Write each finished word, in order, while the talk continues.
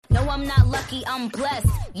No, I'm not lucky, I'm blessed.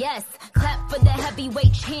 Yes, clap for the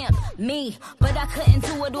heavyweight champ, me. But I couldn't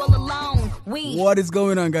do it all alone. What is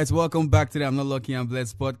going on, guys? Welcome back to the I'm Not Lucky, I'm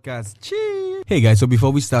Blessed podcast. Cheers. Hey, guys. So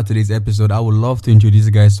before we start today's episode, I would love to introduce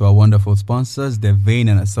you guys to our wonderful sponsors, the Vane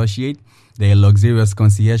 & Associate. They're a luxurious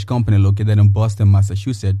concierge company located in Boston,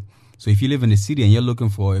 Massachusetts. So if you live in the city and you're looking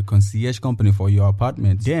for a concierge company for your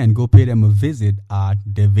apartment, then go pay them a visit at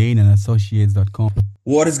thevaneandassociates.com.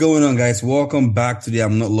 What is going on, guys? Welcome back to the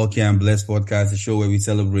I'm Not Lucky, I'm Blessed podcast, the show where we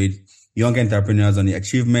celebrate young entrepreneurs on the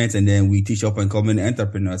achievements, and then we teach up and coming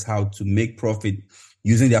entrepreneurs how to make profit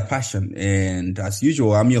using their passion. And as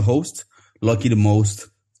usual, I'm your host, Lucky the Most.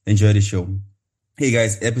 Enjoy the show. Hey,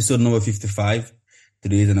 guys, episode number 55.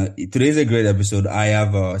 Today's a great episode. I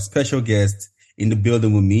have a special guest in the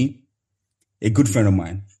building with me, a good friend of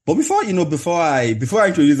mine. But before I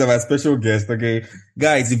introduce our special guest, okay,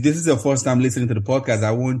 guys, if this is your first time listening to the podcast, I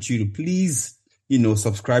want you to please,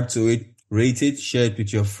 subscribe to it, rate it, share it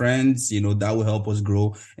with your friends. That will help us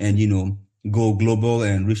grow and, go global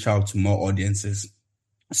and reach out to more audiences.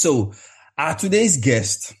 So our today's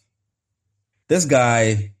guest, this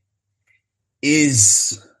guy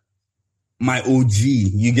is my OG.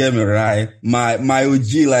 You get me right? My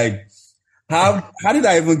OG, like, how did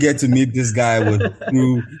I even get to meet this guy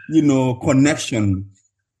through connection?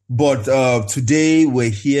 But today we're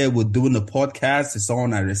here, we're doing a podcast. It's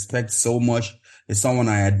someone I respect so much. It's someone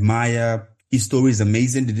I admire. His story is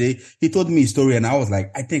amazing today. He told me his story and I was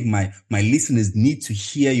like, I think my listeners need to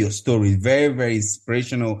hear your story. Very, very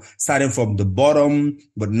inspirational. Starting from the bottom,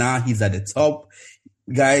 but now he's at the top.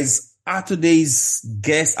 Guys, our today's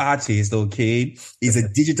guest artist, okay, is a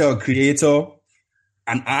digital creator,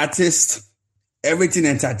 an artist, everything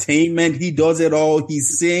entertainment. He does it all. He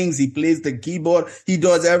sings, he plays the keyboard, he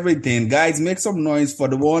does everything. Guys, make some noise for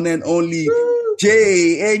the one and only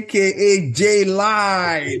Jay, aka Jay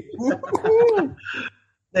Live.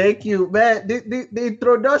 Thank you, man. The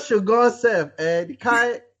introduction goes safe. The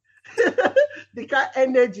kind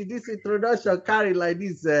energy this introduction carry like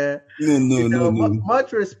this. No.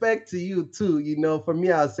 Much respect to you too. For me,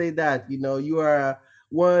 I'll say that. You are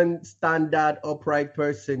one standard, upright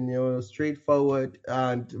person, straightforward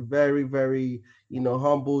and very, very,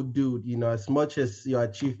 humble dude, as much as your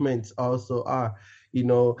achievements also are,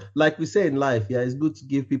 like we say in life, it's good to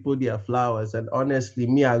give people their flowers. And honestly,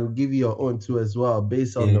 me, I will give you your own too as well,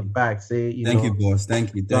 based on the facts. Thank you, boss.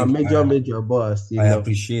 Thank you. Major boss. I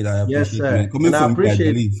appreciate yes, sir. Coming from you, I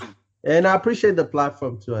believe. And I appreciate the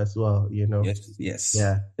platform too as well, Yes.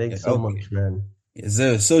 Yeah, thanks so much, man. Yes,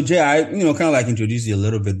 sir. So Jay, I kind of like introduce you a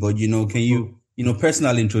little bit, but can you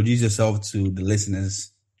personally introduce yourself to the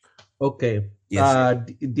listeners? Okay. Yes.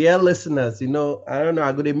 Dear listeners, I don't know,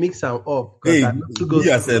 I'm gonna mix them up. Hey, be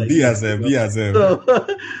yourself.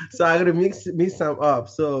 So I'm gonna mix them up.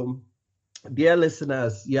 So, dear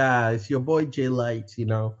listeners, it's your boy Jay Light.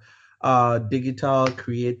 Digital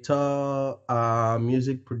creator,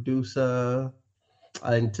 music producer,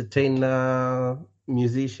 entertainer,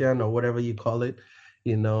 musician, or whatever you call it,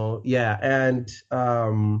 and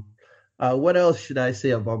what else should I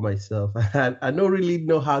say about myself? I don't really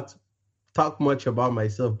know how to talk much about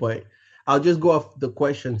myself, but I'll just go off the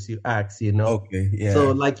questions you ask, Okay, yeah.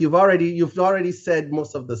 So like you've already said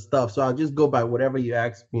most of the stuff, so I'll just go by whatever you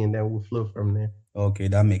ask me and then we'll flow from there. Okay,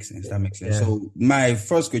 that makes sense. Yeah. So my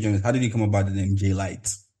first question is, how did you come about the name Jay Light?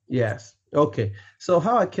 Yes. Okay. So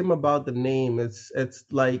how I came about the name, it's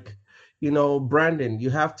like, branding, you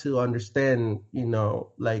have to understand,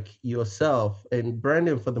 like yourself, and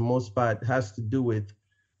branding for the most part has to do with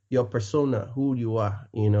your persona, who you are,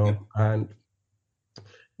 and,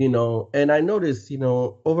 and I noticed,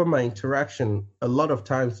 over my interaction, a lot of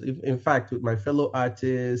times, in fact, with my fellow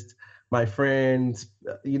artists, my friends,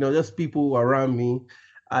 just people around me,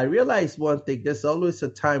 I realized one thing, there's always a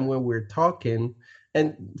time when we're talking,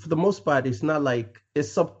 and for the most part, it's not like,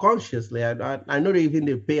 it's subconsciously. I know they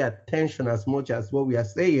even pay attention as much as what we are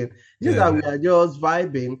saying. Just that we are just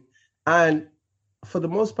vibing. And for the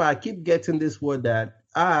most part, I keep getting this word that,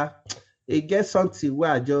 it gets something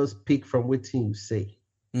where I just pick from what you say.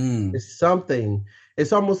 It's something.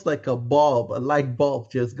 It's almost like a light bulb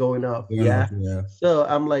just going off. Yeah. So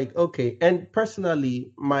I'm like, okay. And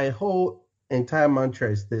personally, my whole entire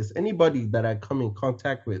mantra is this. Anybody that I come in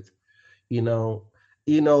contact with,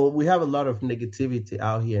 we have a lot of negativity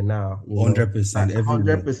out here now. 100%.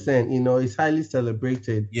 100%. It's highly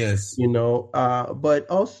celebrated. Yes. But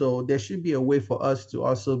also there should be a way for us to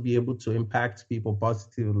also be able to impact people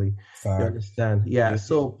positively. You understand? Yeah.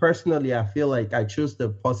 So personally, I feel like I chose the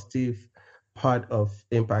positive part of Life.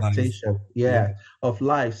 impactation, Yeah. of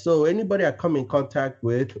life. So anybody I come in contact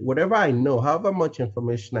with, whatever I know, however much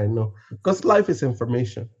information I know, because life is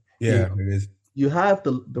information, you Yeah, know, it is. you have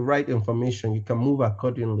the right information, you can move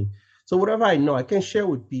accordingly. So whatever I know, I can share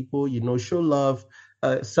with people, show love,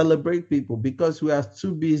 celebrate people, because we are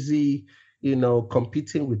too busy,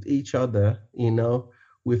 competing with each other,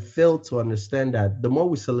 we fail to understand that the more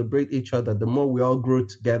we celebrate each other, the more we all grow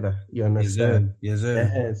together. You Yes, understand? sir. Yes,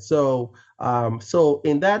 sir. So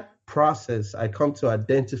in that process, I come to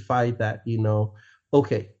identify that,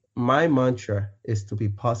 okay, my mantra is to be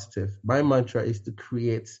positive. My mantra is to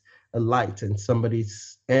create a light in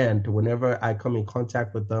somebody's end whenever I come in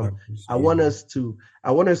contact with them. I Yeah. want us to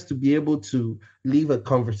I want us to be able to leave a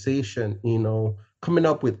conversation, coming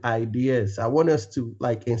up with ideas. I want us to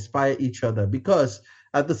like inspire each other, because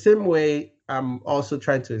at the same way I'm also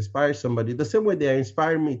trying to inspire somebody, the same way they're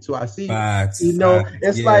inspiring me too. I see, Facts, facts.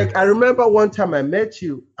 it's Yeah. like I remember one time I met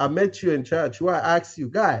you in church where I asked you,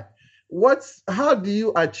 guy, how do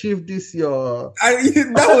you achieve this your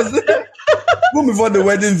That was even before the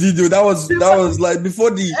wedding video. That was like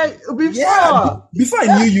before the before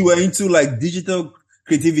I knew you were into like digital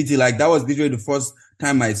creativity. Like that was literally the first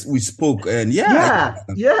time we spoke. And yeah.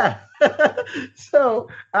 So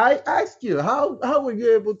I asked you, how were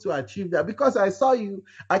you able to achieve that? Because I saw you,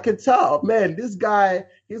 I could tell, man, this guy,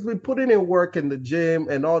 he's been putting in work in the gym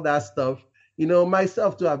and all that stuff.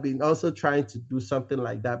 Myself too, I've been also trying to do something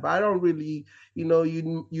like that, but I don't really,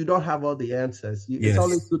 you don't have all the answers. It's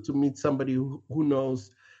always good to meet somebody who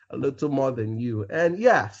knows a little more than you. And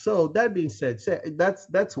so that being said,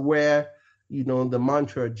 that's where, the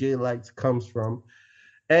mantra J Light comes from.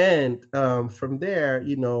 And from there,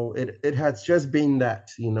 it has just been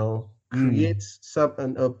that, creates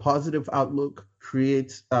a positive outlook,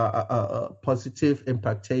 creates a positive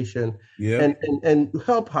impactation, and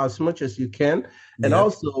help as much as you can. And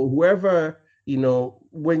also whoever,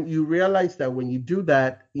 when you realize that when you do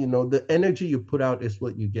that, the energy you put out is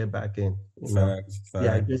what you get back in.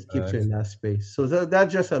 It just keeps you in that space. So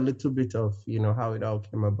that's just a little bit of, how it all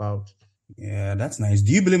came about. Yeah, that's nice.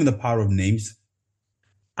 Do you believe in the power of names?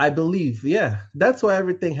 I believe, that's why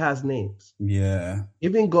everything has names. Yeah.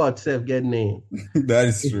 Even God self get name. That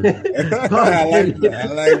is true. I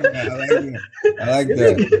like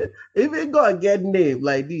that. Even God get name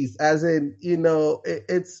like this, as in,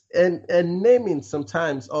 it's and naming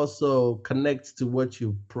sometimes also connects to what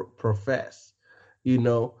you profess.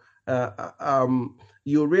 You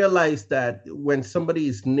realize that when somebody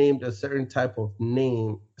is named a certain type of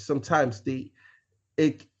name, sometimes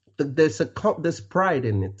there's pride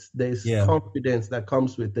in it. There's confidence that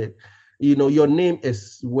comes with it. Your name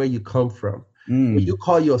is where you come from. When you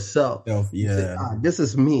call yourself, you say, this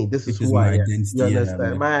is me. This is who I am. You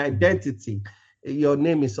understand? My identity. Your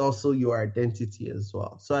name is also your identity as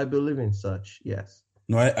well. So I believe in such. Yes.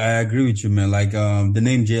 No, I agree with you, man. Like the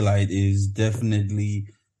name J Light is definitely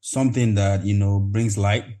something that brings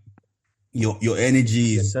light. Your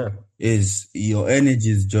energy is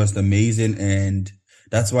just amazing, and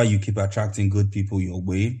that's why you keep attracting good people your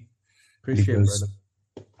way. Appreciate it, brother.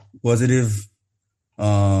 Positive.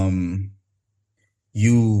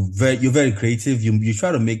 You're very creative. You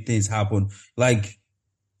try to make things happen. Like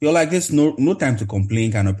you're like this no time to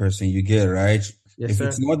complain kind of person. You get it, right? Yes, if sir.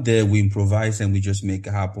 It's not there, we improvise and we just make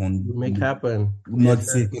it happen.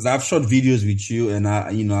 Because I've shot videos with you, and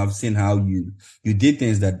I've seen how you did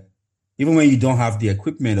things that even when you don't have the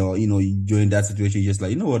equipment or during that situation, you're just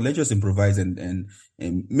like, what, let's just improvise and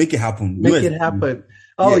make it happen. Make it happen.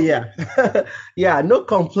 Oh yeah. Yeah, no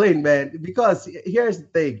complaint, man. Because here's the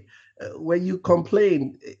thing. When you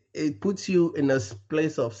complain, it puts you in a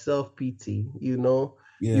place of self-pity, You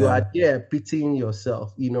are there pitying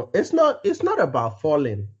yourself. It's not about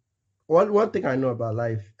falling. One thing I know about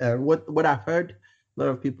life, and what I've heard a lot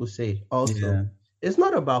of people say also, it's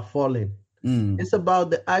not about falling. It's about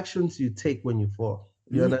the actions you take when you fall.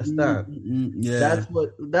 You understand? Yeah.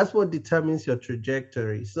 That's what determines your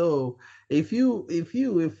trajectory. So if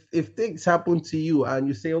things happen to you and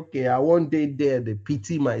you say, okay, I one day dare to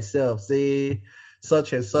pity myself, say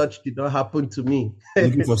such and such did not happen to me.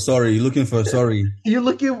 Looking for sorry. You're looking for sorry. You're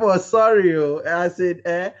looking for sorry. I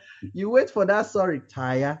said, you wait for that sorry,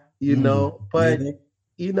 tire, but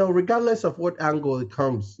regardless of what angle it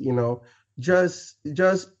comes, just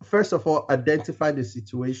first of all, identify the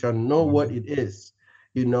situation, know what it is,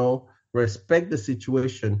 respect the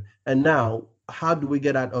situation. And now, how do we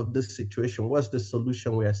get out of this situation? What's the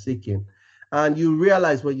solution we are seeking? And you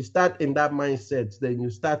realize when you start in that mindset, then you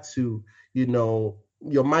start to,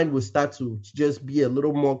 your mind will start to just be a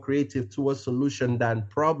little more creative towards solution than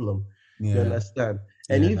problem. You understand?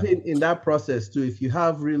 And Yeah. even in that process too, if you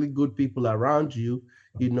have really good people around you,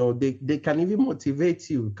 they can even motivate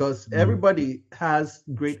you because everybody has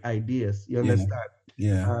great ideas. You Yeah. understand?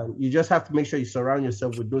 Yeah. You just have to make sure you surround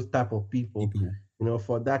yourself with those type of people, People.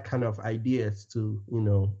 for that kind of ideas to,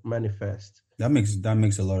 manifest. That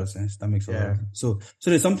makes a lot of sense. That makes a lot of Yeah. sense. So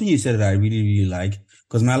there's something you said that I really, really like,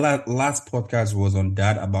 because my last podcast was on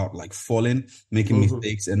that, about like falling, making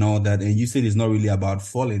mistakes and all that. And you said it's not really about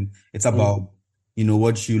falling. It's about,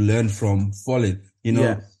 what you learn from falling.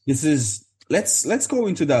 Yes. This is, let's go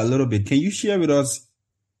into that a little bit. Can you share with us,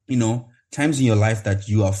 times in your life that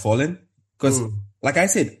you are falling? Because like I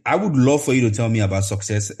said, I would love for you to tell me about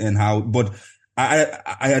success and how, but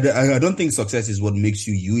I don't think success is what makes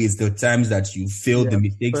you you. It's the times that you failed, the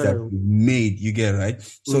mistakes that you made. You get it,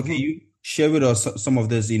 right? So can you share with us some of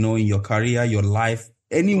this, in your career, your life,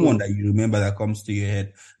 anyone that you remember that comes to your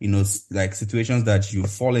head, like situations that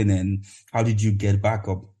you've fallen in, how did you get back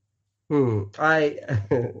up? There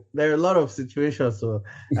are a lot of situations, so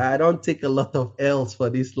I don't take a lot of L's for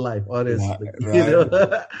this life, honestly.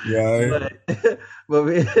 Right.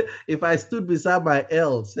 But if I stood beside my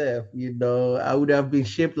L self, I would have been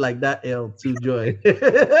shaped like that L too, Joy.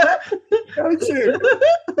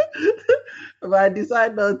 But I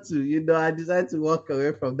decided not to, I decided to walk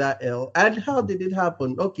away from that L. And how did it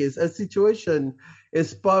happen? Okay, so a situation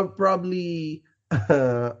is probably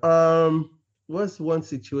what's one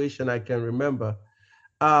situation I can remember?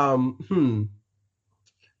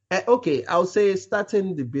 Okay, I'll say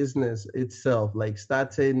starting the business itself, like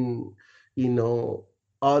starting,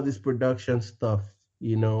 all this production stuff,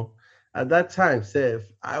 At that time,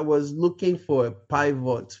 Seth, I was looking for a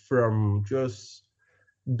pivot from just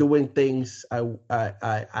doing things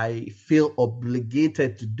I feel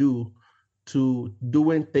obligated to do to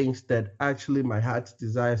doing things that actually my heart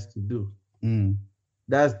desires to do.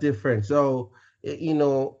 That's different. So,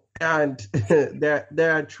 and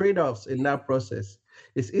there are trade-offs in that process.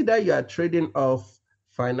 It's either you are trading off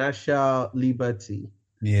financial liberty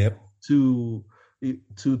to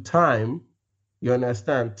time. You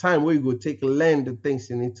understand? Time where you go learn the things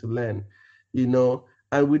you need to learn,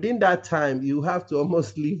 and within that time, you have to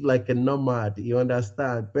almost live like a nomad. You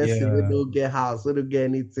understand? Person we don't get house, we don't get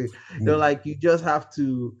anything. Like you just have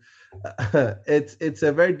to. It's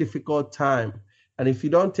a very difficult time. And if you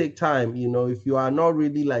don't take time, if you are not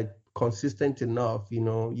really like consistent enough,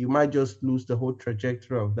 you might just lose the whole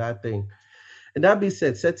trajectory of that thing. And that being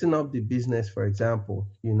said, setting up the business, for example,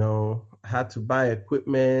 I had to buy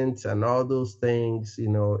equipment and all those things,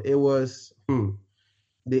 it was,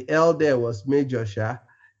 the L there was major,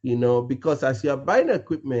 because as you're buying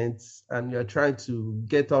equipment and you're trying to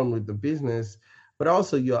get on with the business, but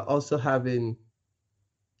also you're also having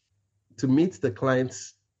to meet the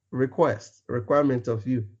client's requirement of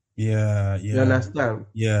you. Yeah. You understand?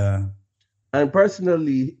 Yeah. And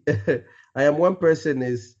personally, I am one person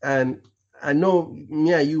and I know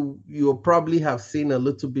me and you probably have seen a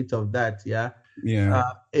little bit of that, yeah. Yeah.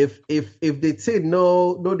 If they say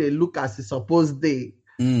no, they look as it's supposed they.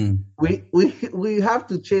 We have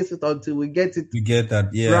to chase it until we get it. We get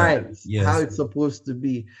that, right. Yes. How it's supposed to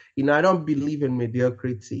be. I don't believe in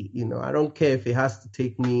mediocrity. I don't care if it has to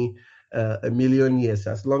take me a million years,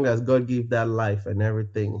 as long as God gave that life and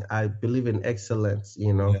everything. I believe in excellence,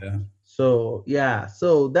 So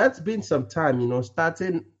that's been some time,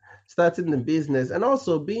 starting the business and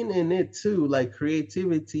also being in it too, like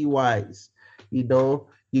creativity wise,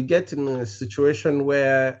 you get in a situation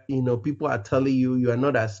where, people are telling you are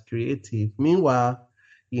not as creative. Meanwhile,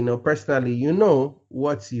 personally,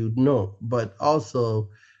 what you know, but also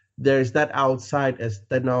there's that outside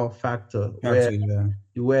external factor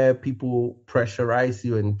where people pressurize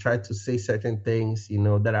you and try to say certain things,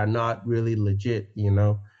 that are not really legit,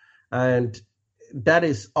 and that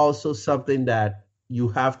is also something that you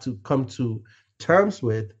have to come to terms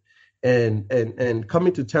with, and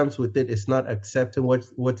coming to terms with it is not accepting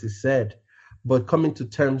what is said, but coming to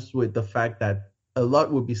terms with the fact that a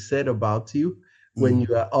lot will be said about you when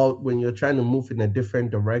you're trying to move in a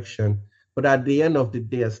different direction. But at the end of the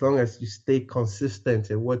day, as long as you stay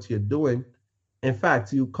consistent in what you're doing, in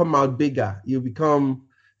fact, you come out bigger, you become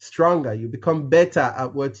stronger, you become better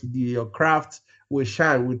at what you do. Your craft will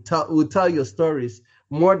shine, will tell your stories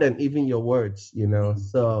more than even your words,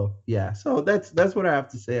 So yeah, so that's what I have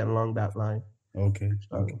to say along that line. Okay.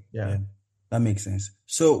 Yeah. That makes sense.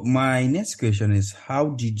 So my next question is, how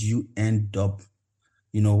did you end up,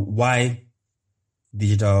 why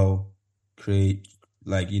digital creation,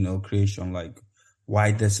 like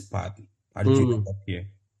why this part? How did you end up here?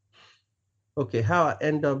 Okay, how I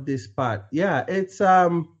end up this part? Yeah, it's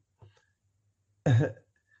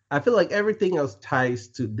I feel like everything else ties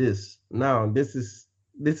to this. Now, this is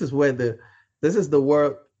where this is the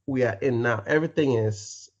world we are in now. Everything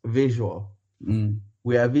is visual.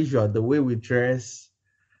 We are visual. The way we dress,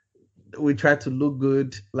 we try to look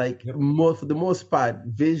good. Like for the most part,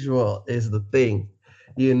 visual is the thing.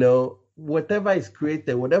 Whatever is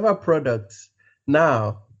created, whatever products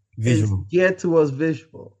now is geared towards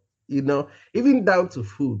visual. Even down to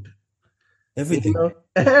food. Everything.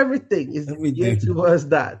 Everything is geared towards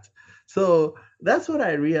that. So that's what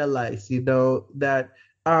I realized, that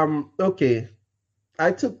okay,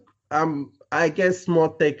 I took I guess small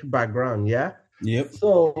tech background, yeah. Yep.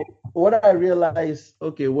 So what I realized,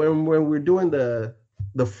 okay, when we're doing the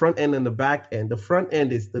front end and the back end, the front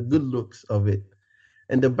end is the good looks of it,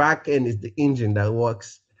 and the back end is the engine that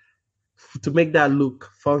works to make that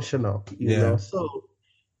look functional. You know, so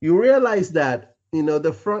you realize that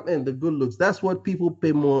the front end, the good looks, that's what people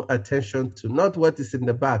pay more attention to, not what is in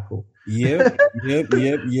the back. Yep.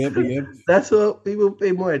 That's what people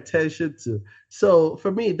pay more attention to. So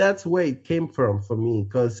for me, that's where it came from for me,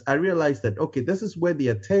 because I realized that, okay, this is where the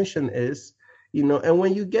attention is, and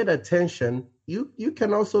when you get attention, you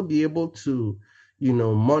can also be able to,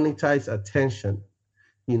 monetize attention,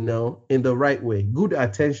 in the right way. Good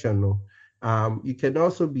attention, you can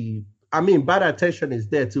also be, bad attention is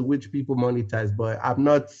there too, which people monetize, but I'm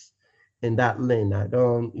not in that lane. I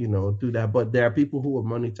don't, do that. But there are people who will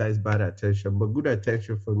monetize bad attention, but good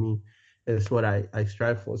attention for me is what I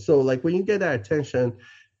strive for. So like when you get that attention,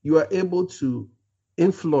 you are able to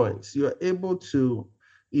influence, you are able to,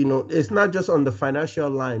 it's not just on the financial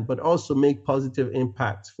line, but also make positive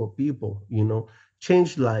impacts for people,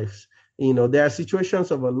 change lives. There are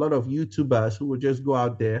situations of a lot of YouTubers who will just go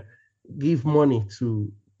out there, give money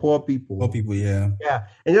to poor people. Yeah,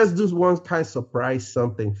 and just do one kind of surprise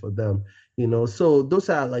something for them. So those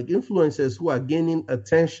are like influencers who are gaining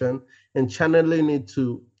attention and channeling it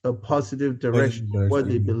to a positive direction, what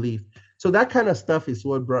they believe. So that kind of stuff is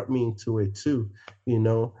what brought me into it too,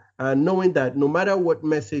 and knowing that no matter what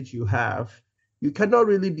message you have, you cannot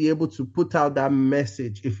really be able to put out that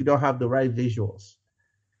message if you don't have the right visuals,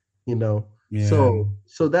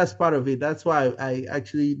 So that's part of it. That's why I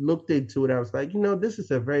actually looked into it. I was like, this is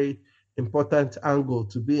a very important angle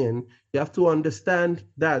to be in. You have to understand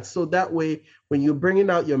that. So that way, when you're bringing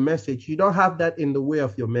out your message, you don't have that in the way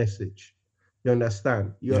of your message. You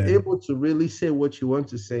understand? You're able to really say what you want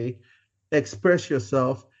to say, express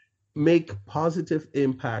yourself, make positive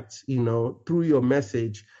impacts, through your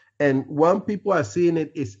message. And when people are seeing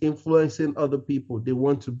it, it's influencing other people. They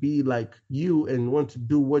want to be like you and want to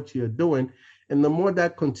do what you're doing. And the more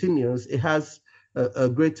that continues, it has a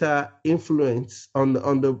greater influence on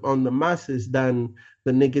the masses than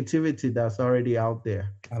the negativity that's already out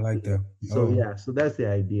there. I like that. So so that's the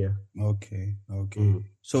idea. Okay.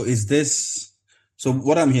 So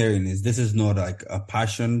what I'm hearing is this is not like a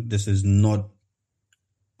passion. This is not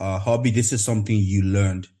a hobby. This is something you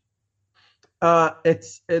learned.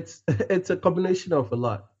 It's a combination of a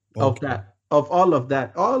lot of that, of all of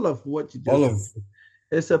that, all of what you do.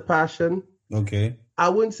 It's a passion. Okay. I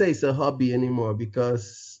wouldn't say it's a hobby anymore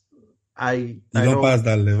because I don't pass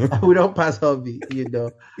that level. We don't pass hobby,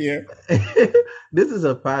 Yeah. This is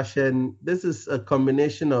a passion. This is a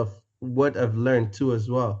combination of what I've learned too as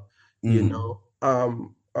well,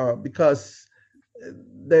 because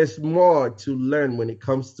there's more to learn when it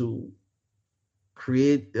comes to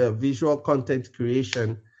create visual content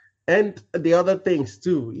creation and the other things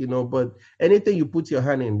too, but anything you put your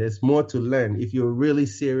hand in, there's more to learn. If you're really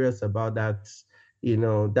serious about that,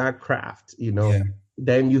 that craft,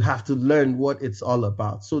 then you have to learn what it's all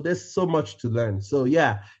about. So there's so much to learn. So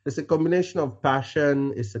it's a combination of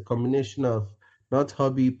passion. It's a combination of not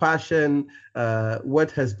hobby, passion,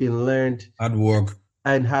 what has been learned. Hard work.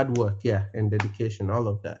 And dedication, all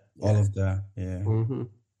of that. All of that, yeah. Mm-hmm.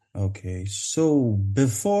 Okay, so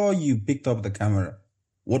before you picked up the camera,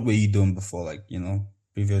 what were you doing before,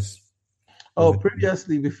 previous?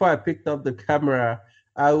 Previously, before I picked up the camera,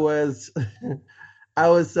 I was,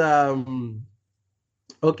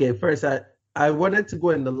 okay. First, I wanted to go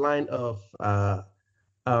in the line of, I've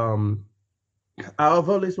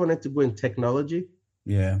always wanted to go in technology.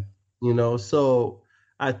 Yeah. So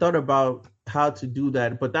I thought about how to do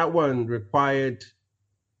that, but that one required,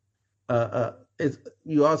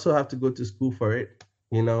 you also have to go to school for it,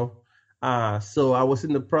 so I was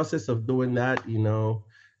in the process of doing that,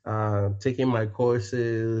 taking my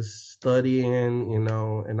courses, studying,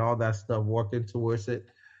 and all that stuff, working towards it.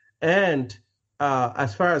 And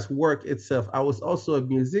as far as work itself, I was also a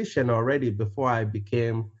musician already before I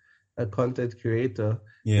became a content creator.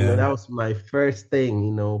 Yeah. That was my first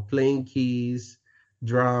thing, playing keys,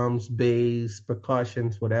 drums, bass,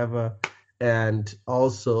 percussions, whatever, and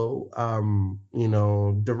also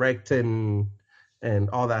directing and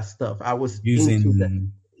all that stuff. I was into that.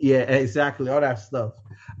 Using Yeah, exactly, all that stuff.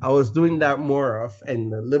 I was doing that more of,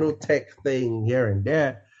 and a little tech thing here and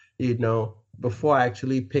there, before I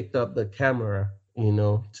actually picked up the camera,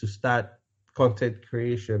 to start content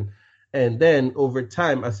creation. And then over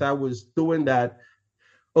time, as I was doing that,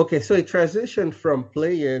 okay, so it transitioned from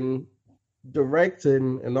playing,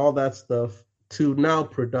 directing, and all that stuff to now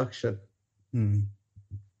production. mm,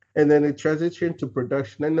 And then it transitioned to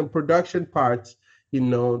production. And the production part,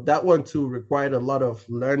 that one too required a lot of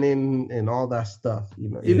learning and all that stuff.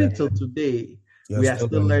 yeah, Even till today, you're we are still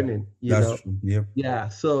still learning. learning, That's true. Yep. Yeah.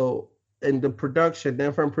 So, and the production,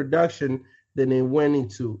 then from production, then it went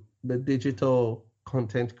into the digital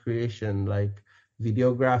content creation, like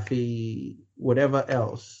videography, whatever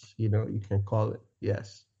else, you can call it.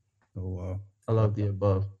 Yes. Oh wow. All of the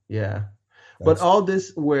above. Yeah. But That's all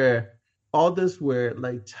this were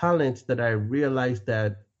like talents that I realized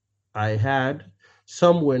that I had.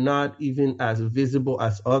 Some were not even as visible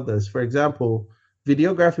as others. For example,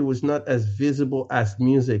 videography was not as visible as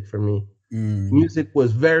music for me. mm, Music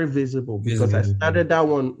was very visible because I visible. started that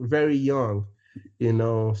one very young,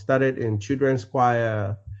 started in children's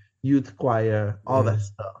choir, youth choir, all Yeah. that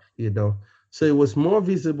stuff. So it was more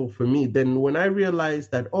visible for me. Then when I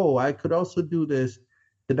realized that, oh, I could also do this,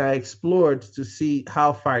 then I explored to see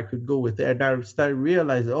how far I could go with it. And I started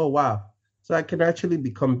realizing, oh, wow, so I can actually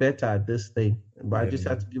become better at this thing. But I Yeah. just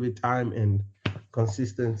have to give it time and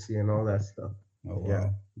consistency and all that stuff. Oh Yeah.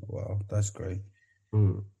 wow. Wow. That's great.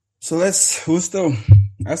 Mm. So I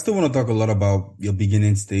still want to talk a lot about your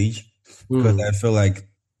beginning stage because Mm. I feel like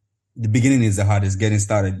the beginning is the hardest. Getting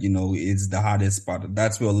started, it's the hardest part.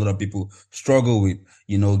 That's where a lot of people struggle with,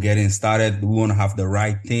 getting started. We want to have the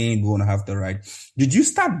right thing. We want to have the right. Did you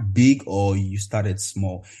start big or you started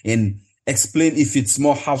small? And explain if it's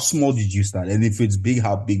small, how small did you start? And if it's big,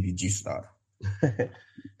 how big did you start?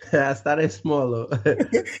 I started small.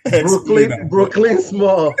 Explain that. Brooklyn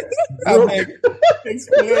small.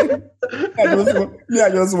 Explain. I just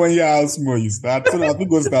want to hear how small you start. So I think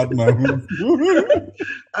go start my home.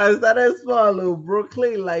 I started small,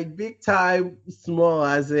 Brooklyn, like big time small,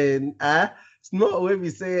 as in, small when we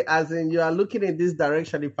say, as in, you are looking in this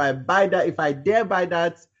direction. If I dare buy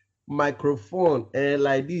that microphone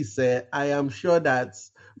like this, I am sure that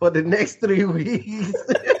for the next 3 weeks,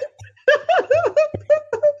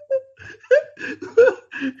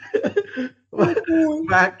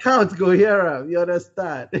 my account go here. You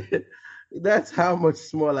understand? That's how much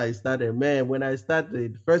small I started, man. When I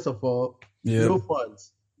started, first of all, no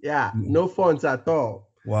funds. Yeah, no funds at all.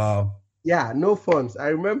 Wow. Yeah, no funds. I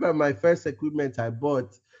remember my first equipment I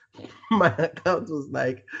bought. My account was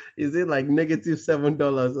like, is it like negative $7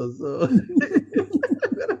 or so?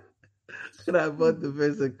 When I bought the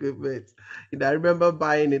first equipment, I remember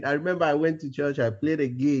buying it. I remember I went to church. I played a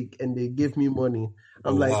gig, and they gave me money.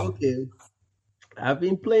 I'm like, wow. okay, I've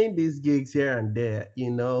been playing these gigs here and there.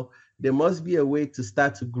 There must be a way to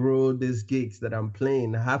start to grow these gigs that I'm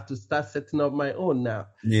playing. I have to start setting up my own now.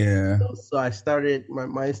 Yeah. So my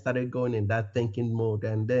mind started going in that thinking mode.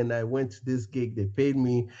 And then I went to this gig. They paid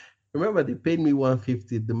me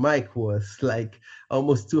 $150. The mic was like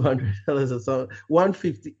almost $200 or so.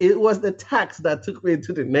 $150. It was the tax that took me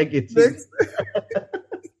into the negatives.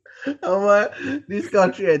 This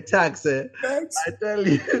country and tax, I tell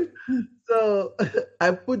you. So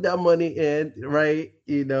I put that money in, right?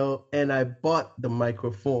 And I bought the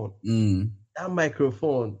microphone. That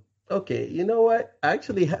microphone. Okay, you know what? I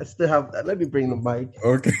actually still have that. Let me bring the mic.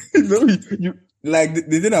 Okay. Like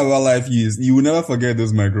the thing about life is you will never forget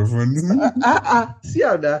those microphones. See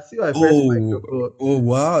how that? See my first microphone. Oh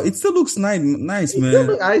wow! It still looks nice,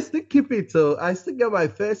 man. I still keep it. So I still get my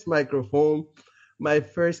first microphone, my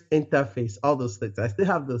first interface, all those things. I still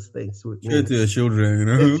have those things with me. Show it to your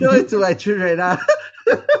children, Show it to my children.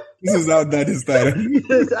 This is how that started.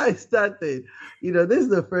 Yes, I started. This is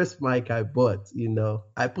the first mic I bought.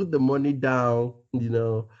 I put the money down.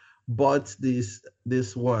 Bought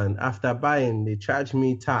this one. After buying, they charged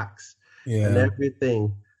me tax and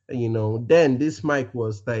everything. Then this mic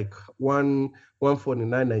was like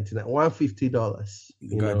 $149.99, $150.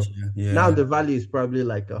 Gotcha. Yeah. Now the value is probably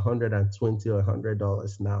like $120 or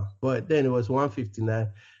 $100 now. But then it was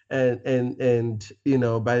 $159,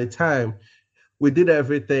 and by the time we did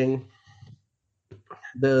everything,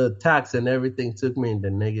 the tax and everything took me in the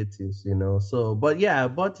negatives. So, but yeah, I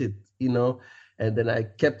bought it. And then I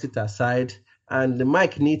kept it aside. And the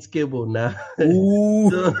mic needs cable now. Ooh.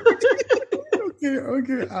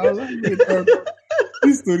 Okay. I like it.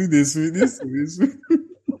 This story is sweet.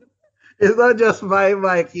 It's not just my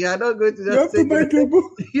mic. You are not going to just You have to buy cable.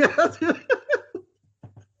 You have to,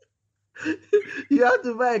 you have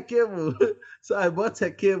to buy a cable. So I bought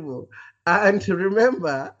a cable. And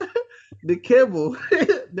remember, the cable,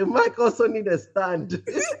 the mic also need a stand.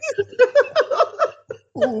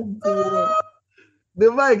 Oh boy. The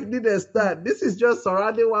mic need a stand. This is just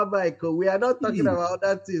surrounding one mic. We are not talking about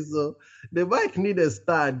that thing. So the mic need a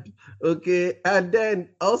stand. Okay. And then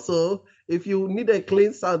also, if you need a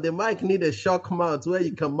clean sound, the mic need a shock mount where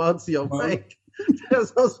you can mount your mic.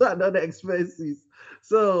 There's also another expenses.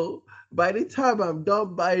 So by the time I'm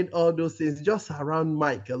done buying all those things, just around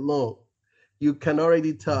mic alone, you can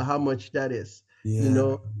already tell how much that is. Yeah. You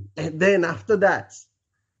know. And then after that,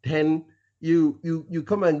 then you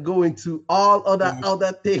come and go into all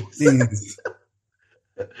other things.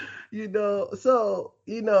 You know, so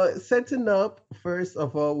setting up first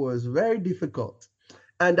of all was very difficult.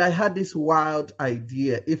 And I had this wild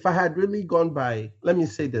idea. If I had really gone by, let me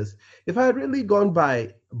say this, if I had really gone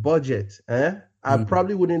by budget, I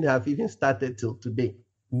probably wouldn't have even started till today.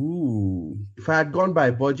 Ooh. If I had gone by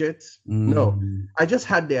budget, no. I just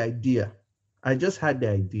had the idea.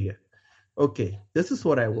 Okay, this is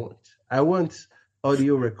what I want. I want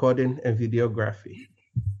audio recording and videography.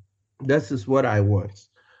 This is what I want.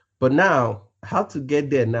 But now, how to get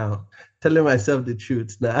there now? Telling myself the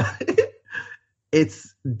truth now.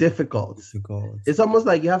 It's difficult. It's almost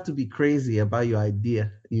like you have to be crazy about your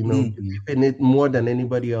idea, believe in it more than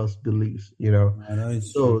anybody else believes,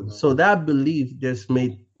 So that belief just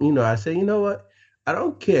made, I say, you know what? I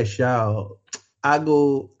don't care, shall I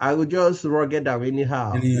go just rugged down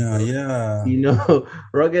anyhow.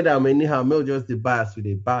 Rugged down anyhow, may just the bias with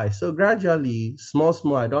the buy. So gradually,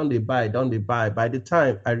 small, I don't buy. By the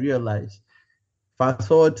time I realized, fast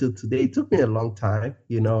forward to today, it took me a long time,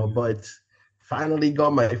 but finally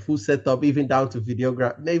got my full setup, even down to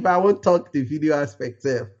videography. If I won't talk the video aspect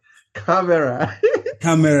of camera,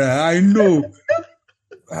 I know.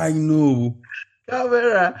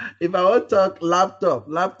 Camera. If I want to talk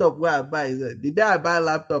laptop where I buy it. The day I buy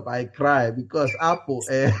laptop, I cry because Apple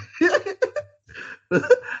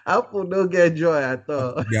don't get joy at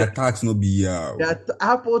all. Their tax no be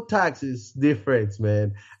Apple tax is different,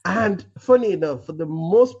 man. And funny enough, for the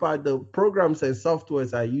most part, the programs and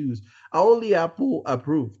softwares I use are only Apple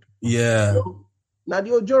approved. Yeah. So, now the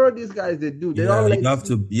Ojoro these guys they do. They don't you have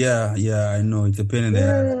to. Yeah, I know. It's a pain in the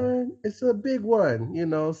ass. It's a big one,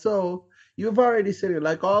 So you've already said it,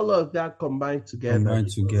 like all of that combined together. Like,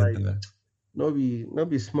 no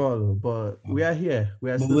be small, but we are here.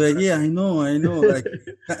 I know. Like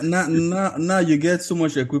now you get so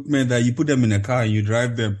much equipment that you put them in a car and you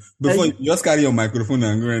drive them. Before you just carry your microphone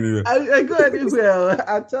and go anywhere. I go anywhere.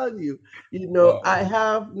 I tell you, wow. I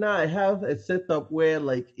have a setup where,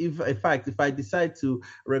 like, if I decide to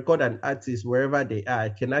record an artist wherever they are, I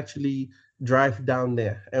can actually drive down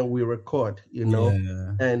there and we record,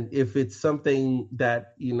 and if it's something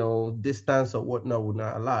that, distance or whatnot would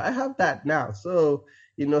not allow, I have that now. So,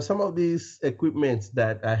 some of these equipments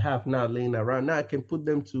that I have now laying around, now I can put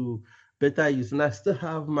them to better use. And I still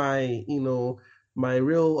have my, my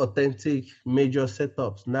real authentic major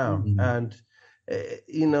setups now. And,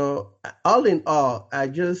 all in all, I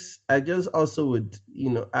just also would,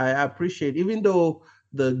 I appreciate, even though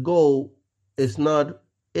the goal is not,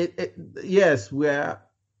 yes, we're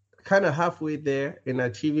kind of halfway there in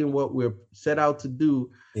achieving what we're set out to do.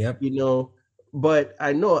 Yep. But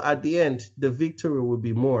I know at the end the victory will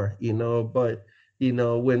be more. But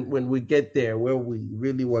when we get there where we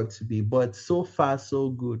really want to be. But so far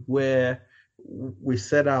so good. Where we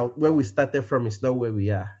set out, where we started from is not where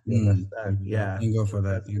we are. You understand? Yeah. Thank God for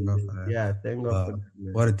that. Yeah, thank God for that.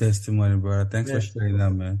 Man. What a testimony, bro. Thanks for sharing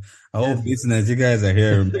that, man. I hope listeners, you guys are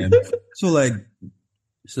here, man.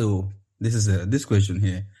 So this is this question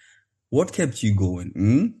here. What kept you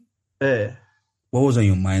going? What was on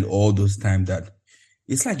your mind all those times that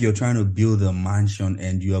it's like you're trying to build a mansion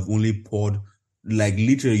and you have only poured, like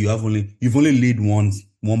literally you've only laid one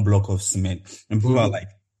block of cement and people are like,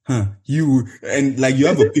 you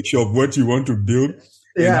have a picture of what you want to build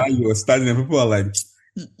and how you're starting and people are like,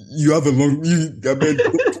 you have a long,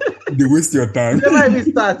 they waste your time. They might be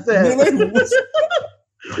start saying.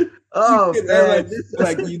 Oh man!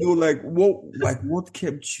 What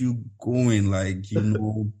kept you going?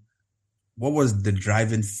 What was the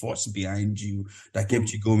driving force behind you that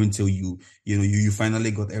kept you going till you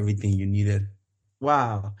finally got everything you needed?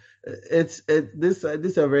 Wow, this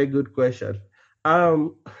is a very good question.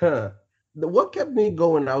 What kept me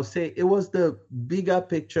going? I would say it was the bigger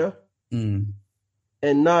picture, and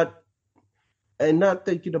not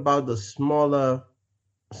thinking about the smaller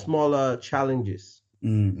challenges.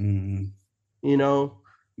 Mm-mm. You know,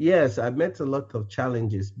 yes, I met a lot of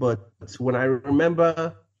challenges, but when I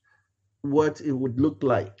remember what it would look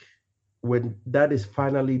like when that is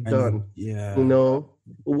finally And done, you yeah, know,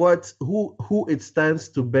 who it stands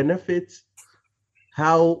to benefit,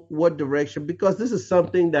 what direction, because this is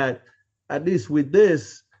something that, at least with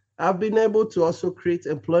this, I've been able to also create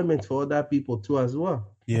employment for other people too as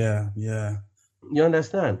well. yeah. You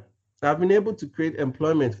understand? I've been able to create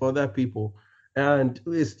employment for other people, and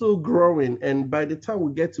it's still growing. And by the time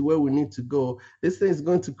we get to where we need to go, this thing is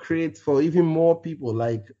going to create for even more people.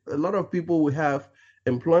 Like a lot of people will have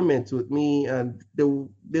employment with me, and they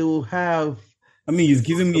will have. I mean, you've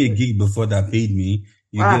given me a gig before that paid me.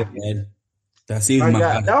 You get Ah, that? That saved my my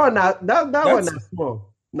God, ass. that one That's not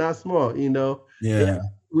small, not small. Yeah, yeah,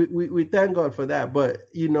 we thank God for that. But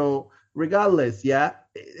regardless, yeah,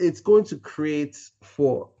 it's going to create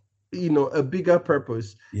for a bigger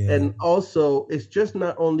purpose, yeah, and also it's just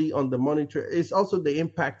not only on the monitor, it's also the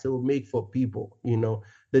impact it will make for people.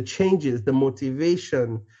 The changes, the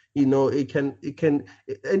motivation. It can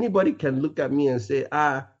anybody can look at me and say,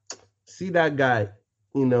 see that guy,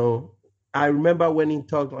 you know. I remember when he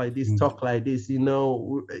talk like this, and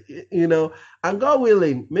God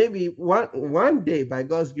willing, maybe one day, by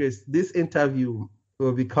God's grace, this interview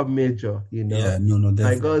will become major, yeah. No, by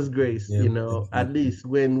definitely, God's grace, yeah, at definitely. least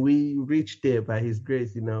when we reach there by his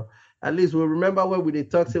grace, at least we'll remember when we did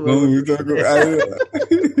talk to when No, we we talk.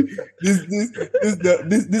 This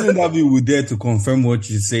interview will dare to confirm what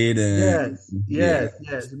you said, and Yes, yeah, yes,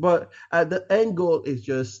 yes. But the end goal is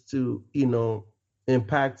just to,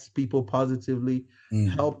 impact people positively, mm,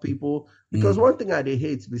 help people. Because mm, one thing I dey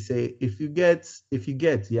hate we say, if you get,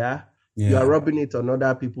 yeah, you are yeah, rubbing it on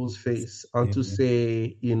other people's face, and to yeah,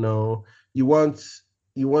 say, you want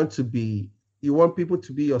you want to be you want people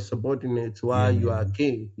to be your subordinate while you are yeah,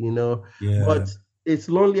 king. yeah. But it's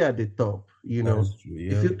lonely at the top. That's true.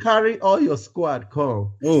 If Yeah. you carry all your squad,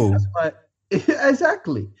 come. That's Oh, why.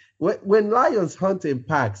 Exactly. When lions hunt in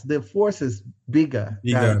packs, the force is bigger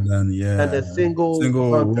bigger than than a single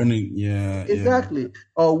single hunter. running. Yeah, yeah. Exactly.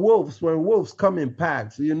 Or wolves, when wolves come in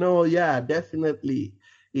packs, yeah, definitely,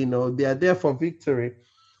 they are there for victory.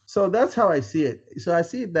 So that's how I see it. So I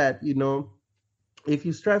see that, if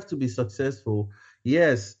you strive to be successful,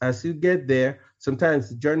 yes, as you get there, sometimes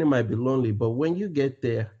the journey might be lonely, but when you get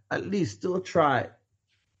there, at least still try.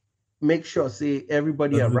 Make sure, see,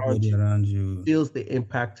 everybody around Everybody you around you. feels the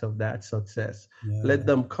impact of that success. Let Yeah.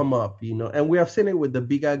 them come up, and we have seen it with the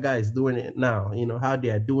bigger guys doing it now, how they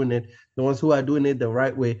are doing it. The ones who are doing it the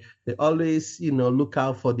right way, they always, look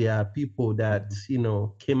out for their people that,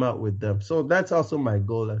 came out with them. So that's also my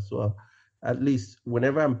goal as well. At least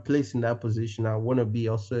whenever I'm placed in that position, I want to be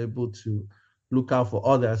also able to look out for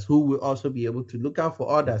others who will also be able to look out for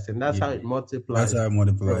others. And that's how Yeah. it That's how multiplies. it So,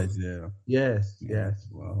 multiplies. Yeah. yes, Yeah. yes,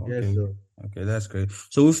 Wow. yes, Okay. so. Okay. That's great.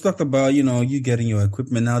 So we've talked about, you getting your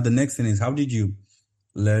equipment. Now the next thing is, how did you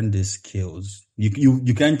learn the skills?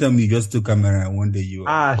 You can't tell me you just took camera and one day you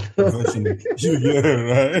are Ah, professional. You get it,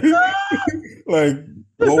 right? Like,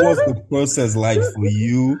 what was the process like for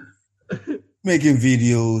you making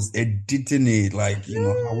videos, editing it? Like,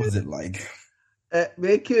 how was it like?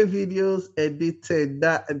 making videos, editing,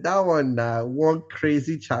 that one, one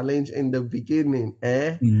crazy challenge in the beginning,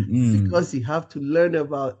 Mm-mm. because you have to learn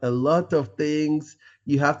about a lot of things.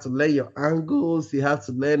 You have to learn your angles. You have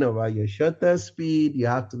to learn about your shutter speed. You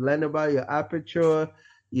have to learn about your aperture.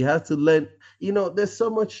 You have to learn. There's so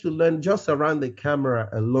much to learn just around the camera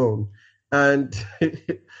alone. And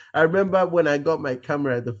I remember when I got my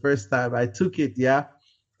camera the first time, I took it, yeah.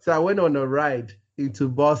 So I went on a ride into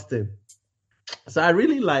Boston. So I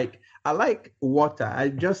like water. I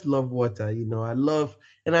just love water. I love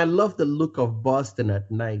the look of Boston at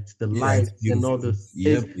night, the Yeah, it's lights and all beautiful. this.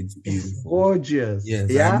 Yep, It's it's it's beautiful. gorgeous. Yes,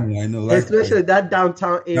 Yeah. I know. Likewise. Especially that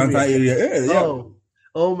downtown area. Downtown area. Yeah, yeah. Oh,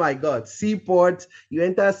 oh my God. Seaport. You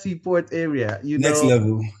enter Seaport area, Next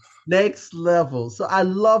level. next level. So I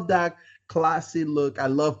love that classy look. I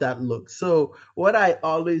love that look. So what I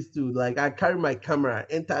always do, like I carry my camera,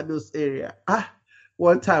 enter those area.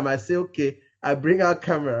 One time I say, okay, I bring out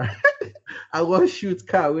camera. I want to shoot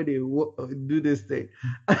car when they do this thing.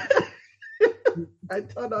 I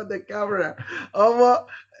turn on the camera.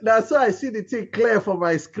 That's why I see the thing clear for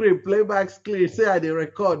my screen. Playback screen. Say I dey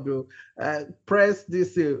record though. Press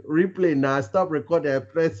this replay now. Stop recording. I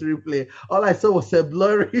press replay. All I saw was a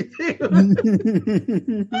blurry thing.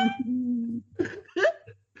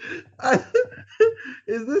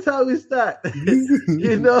 Is this how we start?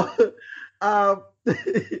 you know, um,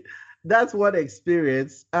 that's one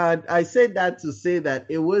experience. And I said that to say that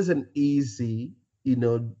it wasn't easy,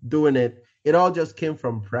 doing it. it all just came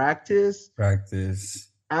from practice, Practice.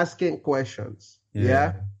 asking questions.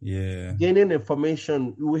 Yeah. Gaining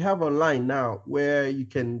information. We have online now where you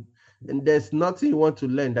can, and there's nothing you want to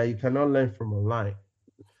learn that you cannot learn from online,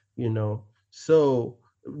 So,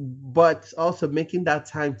 but also making that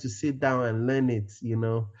time to sit down and learn it,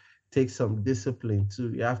 takes some discipline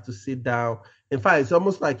too. You have to sit down. In fact, it's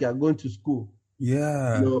almost like you're going to school.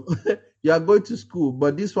 Yeah. You are going to school,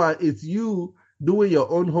 but this one, it's you doing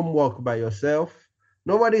your own homework by yourself.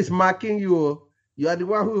 Nobody is marking you. You are the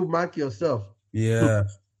one who will mark yourself. Yeah.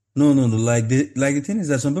 No. Like the thing is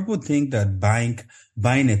that some people think that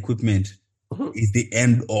buying equipment is the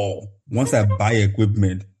end all. Once I buy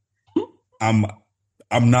equipment, I'm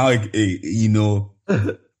now a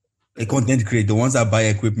content creator. Once I buy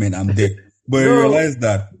equipment, I'm there. But I realize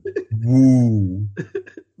that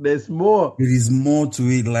there's more. There is more to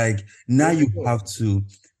it. Like now you have to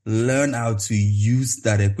learn how to use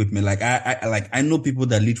that equipment. Like I know people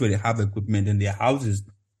that literally have equipment in their houses.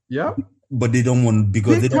 Yeah. But they don't want,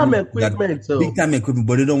 because big time equipment,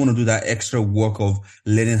 but they don't want to do that extra work of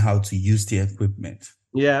learning how to use the equipment.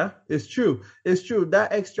 Yeah, it's true. It's true.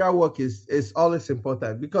 That extra work is always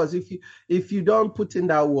important, because if you don't put in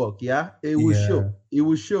that work, it will show. It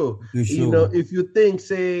will show. If you think,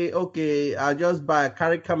 say, okay, I'll just buy a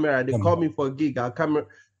carry camera, they call me for a gig, I'll camera.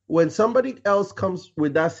 When somebody else comes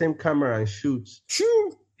with that same camera and shoots,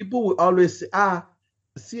 people will always say,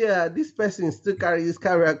 see, this person still carry this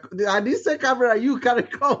camera. And this same camera you carry.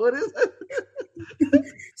 What is it?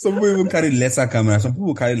 Some people even carry lesser camera. Some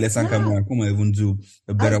people carry lesser camera and come and even do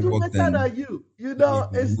a better work than you.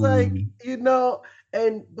 It's like,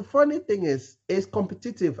 and the funny thing is, it's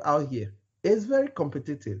competitive out here. It's very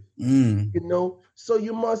competitive. So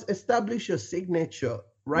you must establish your signature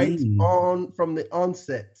on from the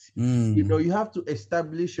onset. You have to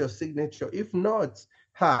establish your signature. If not,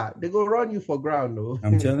 they go run you for ground, though.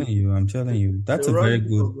 I'm telling you. That's a very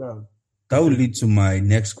good. That will lead to my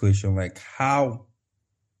next question. Like,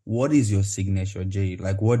 what is your signature, Jay?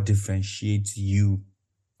 Like, what differentiates you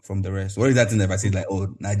from the rest? What is that thing that if I say, like,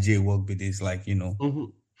 now Jay work with this, like,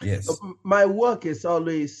 Yes. My work is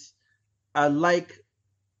always, I like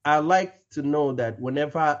to know that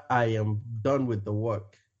whenever I am done with the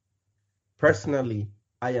work, personally,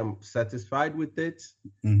 I am satisfied with it.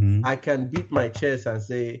 I can beat my chest and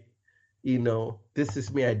say, this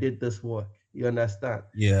is me, I did this work. You understand?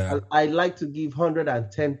 Yeah. I like to give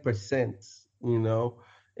 110%,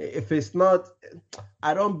 If it's not,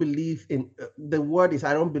 I don't believe in, the word is,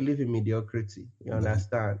 I don't believe in mediocrity. You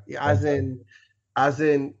understand? As in,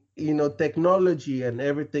 technology and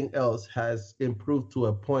everything else has improved to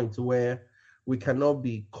a point where we cannot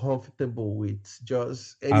be comfortable with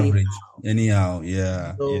just anyhow.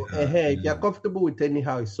 Yeah. So if you're comfortable with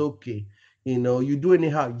anyhow, it's okay. You do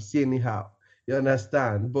anyhow, you see anyhow. You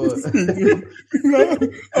understand? But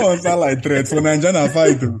sound like threats when Nigerian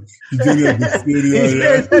fight.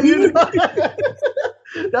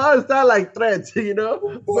 That would sound like threats,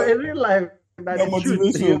 But in real life, that's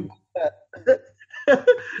motivation.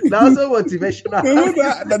 That's so motivational.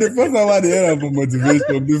 That the first time I heard about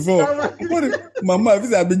motivation before. Mama,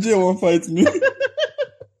 if I be Jay won't fight me.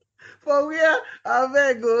 For where I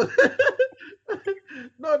beg go.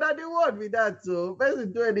 No, that they won't be that. So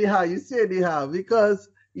person do anyhow, you see anyhow, because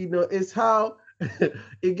it's how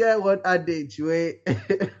you get one adage where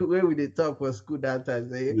we they talk for school that time.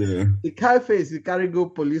 Say, the kind face you carry go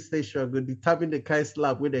police station go determine the kind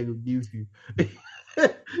slap where they will give you. You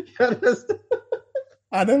understand?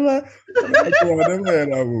 I never heard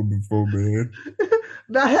that one before, man.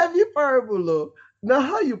 Now heavy parable, though. Now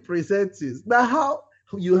how you present this, now how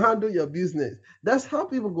you handle your business. That's how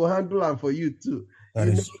people go handle them for you too. That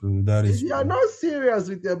is true. That is true. If you are not serious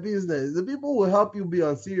with your business, the people will help you be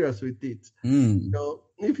unserious with it.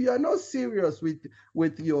 If you are not serious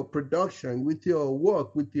with your production, with your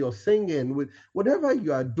work, with your singing, with whatever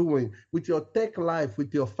you are doing, with your tech life,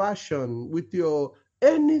 with your fashion, with your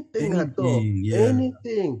anything at all,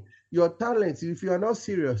 anything, your talents, if you are not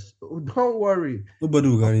serious, don't worry. Nobody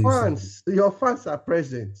will your fans are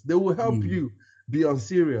present. They will help you be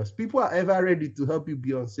unserious. People are ever ready to help you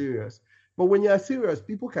be unserious. But when you're serious,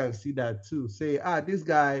 people can see that too. Say, this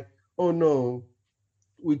guy, oh no,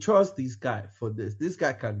 we trust this guy for this. This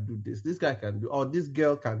guy can do this. This guy can do, or this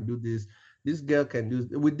girl can do this. This girl can do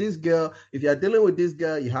this. With this girl, if you're dealing with this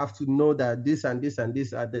girl, you have to know that this and this and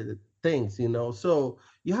this are the things, So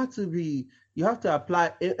you have to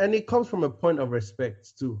apply, and it comes from a point of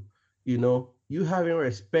respect too. You having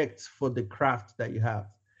respect for the craft that you have,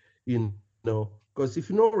 because if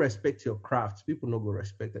you don't respect your craft, people don't go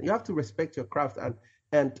respect it. You have to respect your craft and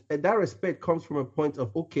And that respect comes from a point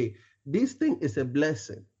of, okay, this thing is a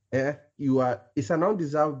blessing. It's an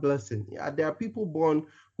undeserved blessing. Yeah, there are people born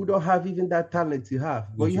who don't have even that talent you have,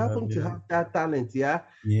 but What you you have, happen to yeah. have that talent. Yeah.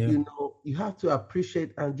 Yeah. You have to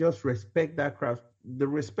appreciate and just respect that craft. The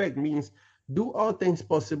respect means do all things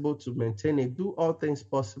possible to maintain it, do all things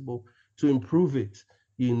possible to improve it,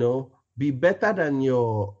 be better than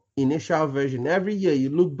your initial version. Every year you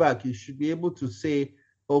look back, you should be able to say,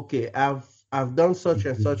 okay, I've done such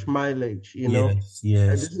and such mileage, Yes, and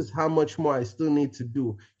yes. this is how much more I still need to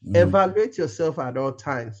do. Mm. Evaluate yourself at all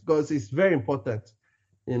times because it's very important.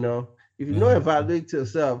 If you Yeah. don't evaluate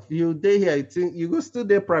yourself, you day here, you go still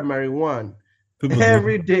day primary one. People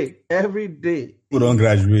Every day. People don't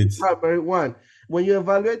graduate. Primary one. When you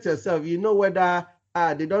evaluate yourself, you know whether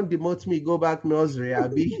they don't demote me, go back nursery.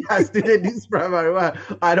 I still in this primary one.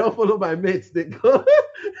 I don't follow my mates. They go.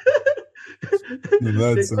 They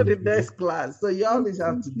go to the next class. So you always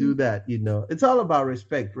have to do that. It's all about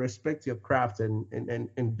respect. Respect your craft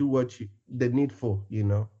and do what the needful.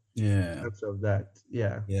 Yeah. Terms of that.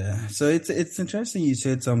 Yeah. Yeah. So it's interesting you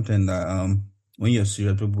said something that when you're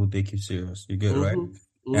serious, people take you serious. You're good, right?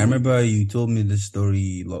 Mm-hmm. I remember you told me this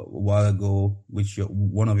story a while ago, which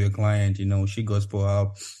one of your clients, she gospel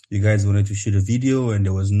out. You guys wanted to shoot a video and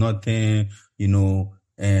there was nothing,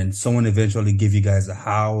 and someone eventually gave you guys a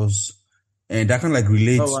house, and that kind of like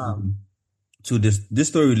relates to this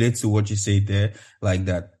story relates to what you said there, like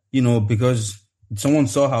that, because someone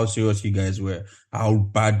saw how serious you guys were, how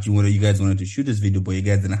bad you guys wanted to shoot this video, but you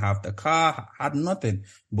guys didn't have the car, had nothing.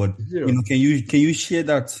 But can you share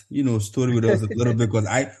that story with us a little bit? Because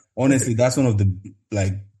honestly, that's one of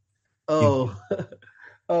the Oh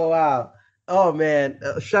wow. Oh man,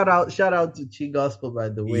 shout out to Chi Gospel, by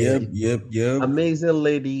the way. Yep. Amazing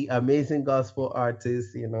lady, amazing gospel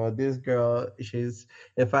artist. This girl, she's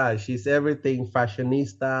everything,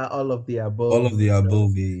 fashionista, all of the above. All of the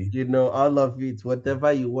above. All of it,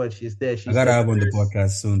 whatever you want, she's there. I gotta have on the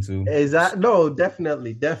podcast soon too. No,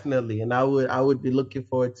 definitely, and I would be looking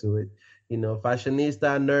forward to it.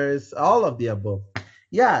 Fashionista, nurse, all of the above.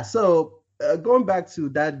 Yeah. So going back to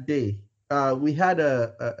that day, we had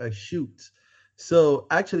a shoot. So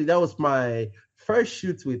actually, that was my first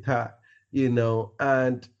shoot with her,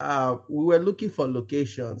 and we were looking for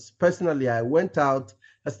locations. Personally, I went out,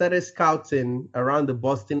 I started scouting around the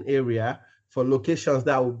Boston area for locations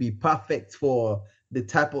that would be perfect for the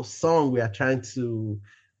type of song we are trying to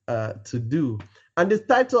do. And the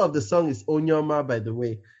title of the song is Onyoma, by the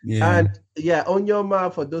way. Yeah. And yeah,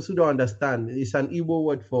 Onyoma, for those who don't understand, it's an Igbo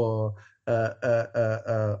word for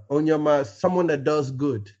Onyoma, someone that does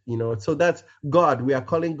good, so that's God. We are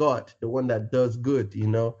calling God the one that does good,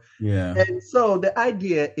 Yeah. And so the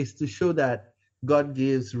idea is to show that God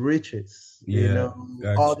gives riches, gotcha,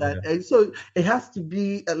 all that. Yeah. And so it has to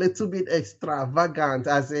be a little bit extravagant,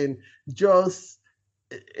 as in it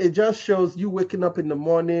just shows you waking up in the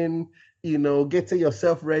morning, getting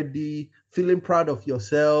yourself ready, feeling proud of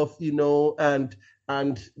yourself,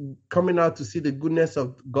 and coming out to see the goodness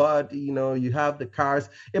of God. You have the cars.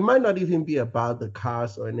 It might not even be about the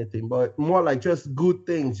cars or anything, but more like just good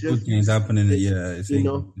things. Good things happening. Yeah.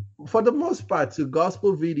 For the most part, to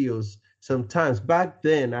gospel videos, sometimes back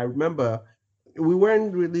then, I remember we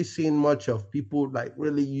weren't really seeing much of people like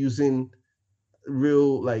really using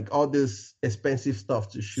real, like all this expensive stuff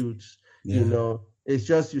to shoot. Yeah. It's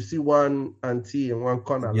just you see one auntie in one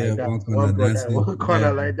corner like that, one brother in one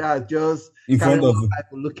corner like that, just in front of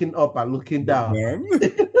looking up and looking down.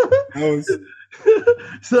 Yeah.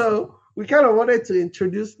 So we kind of wanted to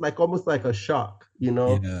introduce almost like a shock,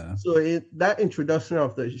 Yeah. So that introduction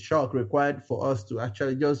of the shock required for us to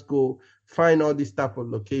actually just go find all these type of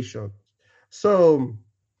locations. So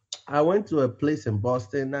I went to a place in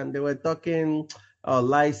Boston and they were talking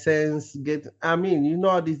license,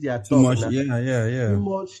 all these they are too much. Yeah.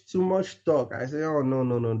 Too much talk. I said, oh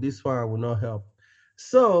no, this one will not help.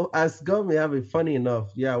 So as God may have it, funny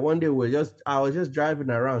enough, one day I was just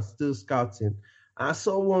driving around still scouting. I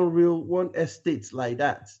saw one estate like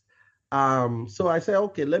that. So I said,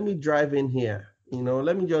 okay, let me drive in here.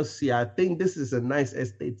 Let me just see. I think this is a nice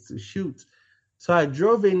estate to shoot. So I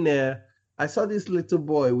drove in there. I saw this little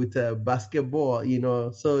boy with a basketball,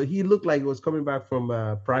 so he looked like he was coming back from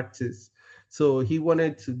practice. So he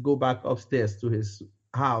wanted to go back upstairs to his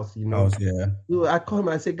house, Yeah. So I called him,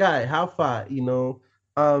 I said, guy, how far,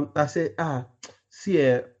 I said,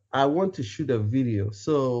 see, I want to shoot a video.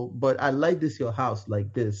 So, but I like your house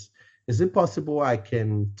like this. Is it possible I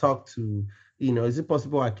can talk to, is it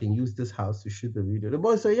possible I can use this house to shoot the video? The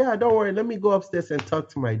boy said, yeah, don't worry. Let me go upstairs and talk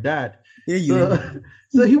to my dad.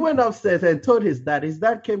 So he went upstairs and told his dad. His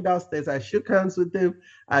dad came downstairs. I shook hands with him.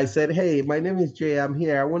 I said, hey, my name is Jay. I'm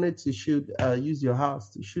here. I wanted to use your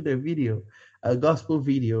house to shoot a gospel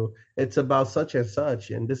video. It's about such and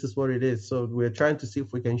such, and this is what it is. So we're trying to see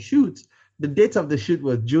if we can shoot. The date of the shoot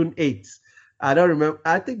was June 8th. I don't remember.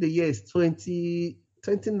 I think the year is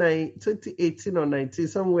 2018 or 19,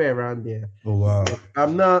 somewhere around there. Oh, wow.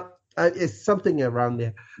 I'm not, it's something around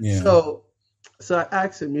there. Yeah. So I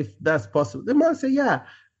asked him if that's possible. The man said, yeah,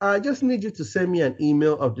 I just need you to send me an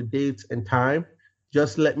email of the date and time.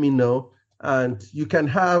 Just let me know, and you can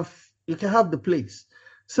have the place.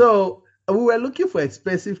 So we were looking for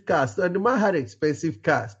expensive cars, and the man had expensive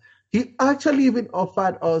cars. He actually even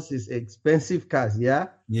offered us his expensive cars, yeah?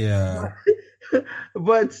 Yeah.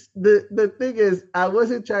 But the thing is, I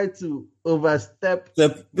wasn't trying to overstep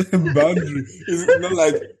the boundary. It's not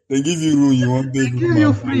like they give you room, you want they give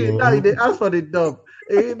you free. Now they ask for the dump.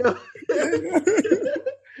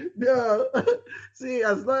 No. See,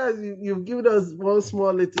 as long as you've given us one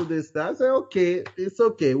small little this, I say, okay, it's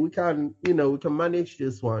okay. We can manage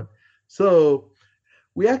this one. So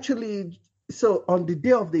on the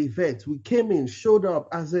day of the event, we came in, showed up,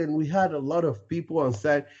 as in we had a lot of people on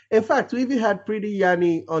site. In fact, we even had Pretty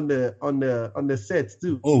Yanni on the set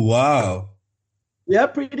too. Oh, wow. We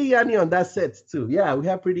had Pretty Yanni on that set too. Yeah, we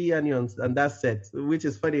had Pretty Yanni on that set, which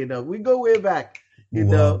is funny enough. We go way back, you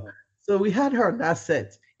know. So we had her on that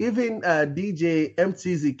set. Even DJ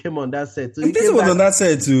MTZ came on that set. So MTZ was on that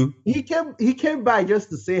set too. He came by just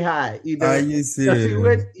to say hi. Are you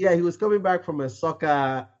serious? He was coming back from a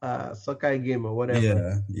soccer game or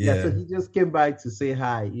whatever. Yeah. So he just came by to say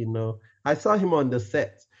hi. I saw him on the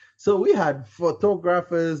set. So we had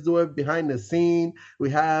photographers doing behind the scene. We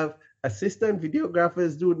have assistant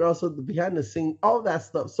videographers doing also the behind the scene, all that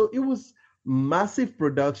stuff. So it was massive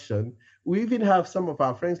production. We even have some of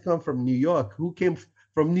our friends come from New York who came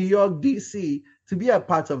from New York, DC, to be a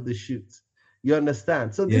part of the shoot. You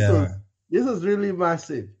understand? So this was really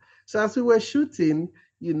massive. So as we were shooting,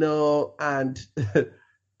 and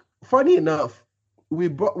funny enough, we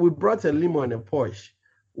brought a limo and a Porsche.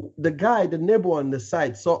 The neighbor on the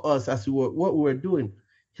side saw us as what we were doing.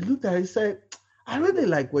 He looked at it and said, I really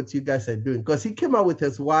like what you guys are doing, because he came out with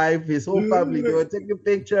his wife, his whole family. They were taking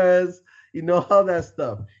pictures, all that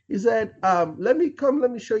stuff. He said, let me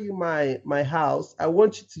show you my house. I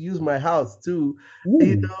want you to use my house too.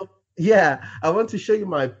 Ooh. I want to show you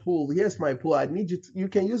my pool. Here's my pool. I need you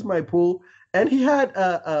can use my pool. And he had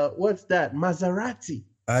what's that? Maserati.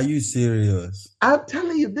 Are you serious? I'm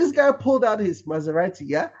telling you, this guy pulled out his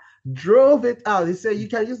Maserati, drove it out. He said, you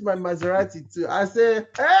can use my Maserati too. I said,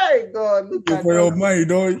 hey, God, look at for your mind,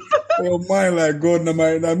 for your mind, like, God,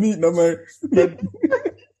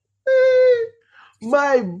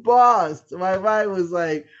 my boss, my mind was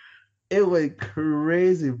like, it went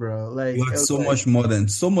crazy, bro. Like, you had so much more than you.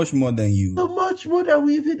 So much more than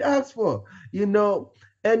we even asked for,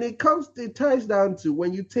 And it ties down to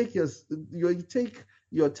when you take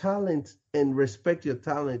your talent and respect your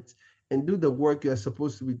talent and do the work you're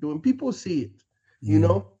supposed to be doing. People see it,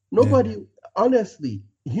 Nobody, honestly,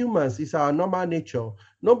 humans, it's our normal nature.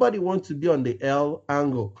 Nobody wants to be on the L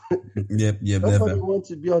angle. Nobody never. Wants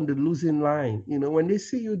to be on the losing line. When they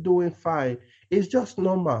see you doing fine, it's just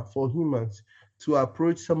normal for humans to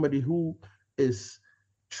approach somebody who is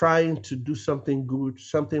trying to do something good,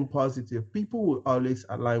 something positive. People will always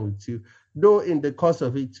align with you. Though in the course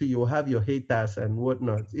of it too, you'll have your haters and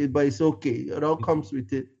whatnot. But it's okay. It all comes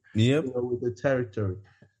with it. Yep. With the territory.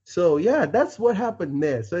 So that's what happened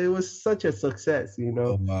there. So it was such a success,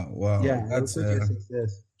 Oh, wow. Yeah, that's such a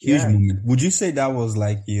success. Huge moment. Would you say that was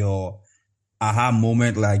like your aha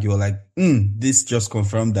moment? Like you're like, this just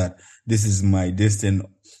confirmed that this is my destiny,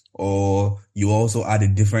 or you also had a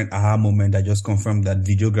different aha moment that just confirmed that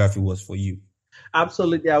videography was for you?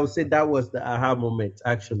 Absolutely, I would say that was the aha moment.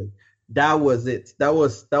 Actually, that was it. That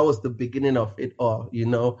was the beginning of it all.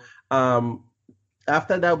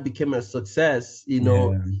 After that became a success,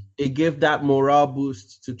 it gave that morale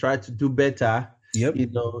boost to try to do better. Yep.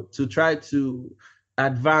 To try to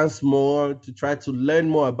advance more, to try to learn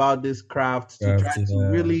more about this craft, to try to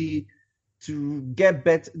really to get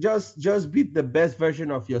better, just be the best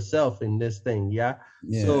version of yourself in this thing.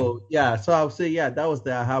 So I would say that was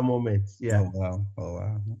the aha moment. Oh wow.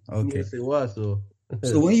 Okay. Yes, it was. So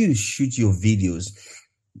when you shoot your videos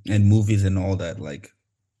and movies and all that, like,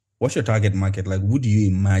 what's your target market? Like, who do you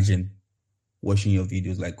imagine watching your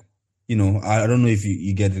videos? Like, I don't know if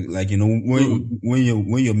you get it, like, when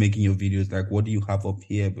you're making your videos, like, what do you have up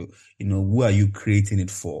here? But, who are you creating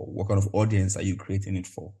it for? What kind of audience are you creating it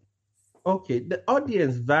for? Okay, the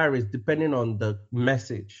audience varies depending on the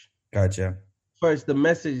message. Gotcha. First, the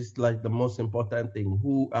message is like the most important thing.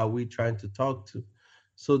 Who are we trying to talk to?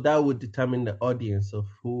 So that would determine the audience of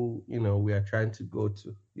who, we are trying to go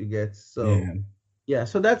to. You get so yeah.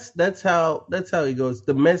 So that's how it goes.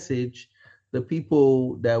 The message, the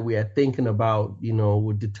people that we are thinking about,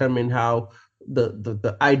 would determine how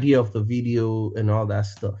the idea of the video and all that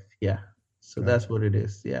stuff. Yeah. So that's what it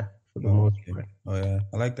is. Yeah. For the most part. Oh yeah,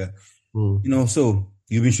 I like that. So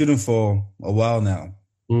you've been shooting for a while now.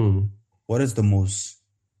 What is the most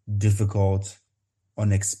difficult,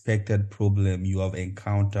 unexpected problem you have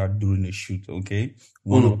encountered during a shoot? Okay,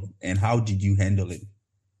 and how did you handle it?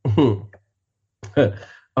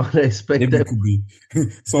 Unexpected. Maybe it could be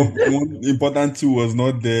one important tool was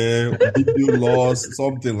not there, video lost,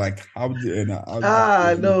 something like how did no,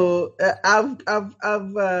 I've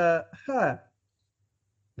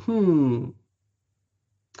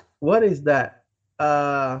what is that?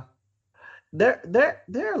 There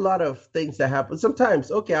are a lot of things that happen.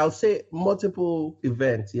 Sometimes, okay, I'll say multiple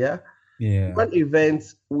events, yeah? Yeah. One event,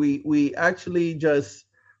 we actually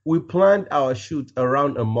we planned our shoot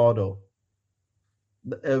around a model,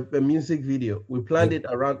 a music video. We planned it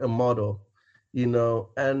around a model, and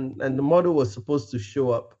the model was supposed to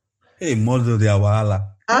show up. Hey, model, they are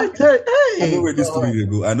wahala. I tell you, hey! I know where this story is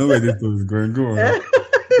going. Go on.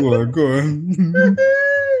 Go on.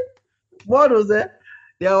 Models, they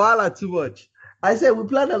are wahala too much. I said we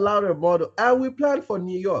planned around a model, and we planned for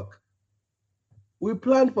New York.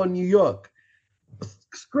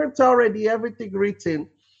 Script already, everything written.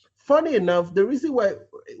 Funny enough, the reason why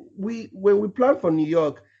when we planned for New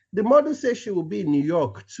York, the model said she will be in New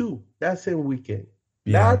York too that same weekend.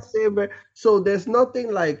 Yeah. So there's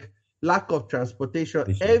nothing like lack of transportation.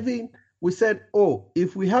 We said,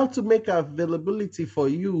 if we have to make availability for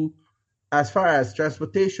you as far as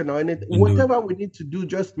transportation or anything, whatever we need to do,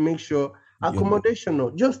 just make sure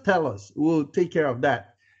accommodation. Just tell us, we'll take care of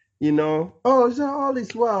that. So all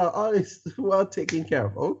is well taken care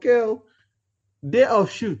of. Okay. Day of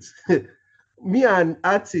shoot. Me and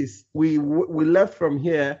artists, we left from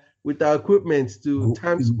here with our equipment to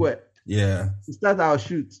Times Square. Yeah. To start our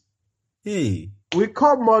shoot. Hey. We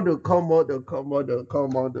call model.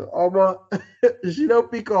 She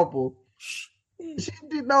don't pick up. She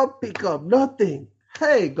did not pick up nothing.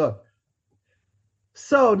 Hey God.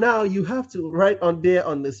 So now you have to right on there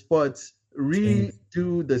on the spot,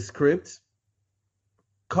 redo the script,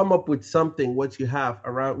 come up with something what you have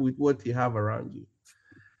around you.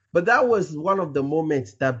 But that was one of the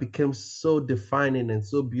moments that became so defining and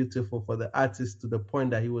so beautiful for the artist, to the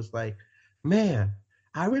point that he was like, man,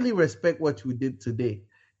 I really respect what we did today.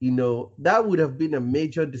 That would have been a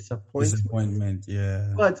major disappointment.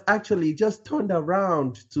 Yeah. But actually it just turned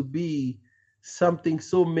around to be something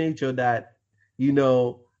so major that,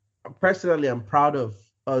 personally, I'm proud of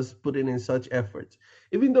us putting in such effort.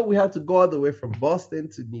 Even though we had to go all the way from Boston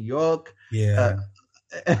to New York. Yeah.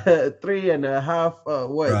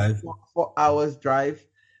 3.5 4 hours drive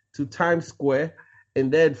to Times Square,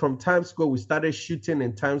 and then from Times Square we started shooting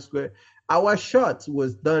in Times Square. Our shot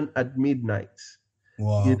was done at midnight.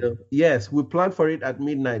 Wow. Yes, we planned for it at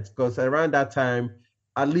midnight because around that time,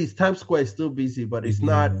 at least Times Square is still busy, but it's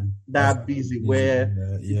not that busy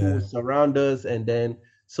where people will surround us. And then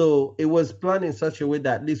so it was planned in such a way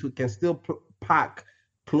that at least we can still park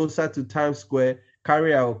closer to Times Square,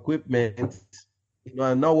 carry our equipment, and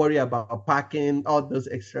not worry about parking, all those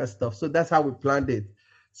extra stuff. So that's how we planned it.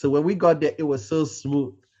 So when we got there, it was so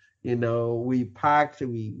smooth. We parked,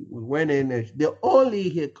 we went in. And the only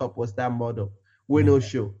hiccup was that model. We no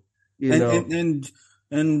show. And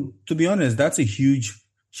to be honest,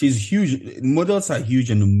 she's huge. Models are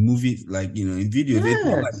huge in the movies, like in videos.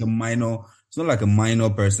 Yes. It's not like a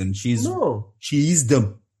minor person. She is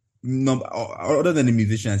the number, other than the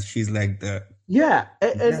musicians, she's like the. Yeah,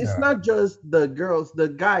 and it's not just the girls, the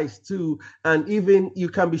guys too, and even you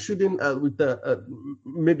can be shooting with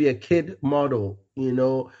maybe a kid model,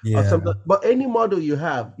 or something. But any model you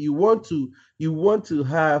have, you want to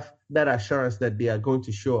have that assurance that they are going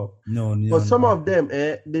to show up. But some of them,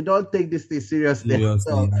 they don't take this thing seriously at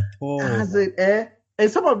all. And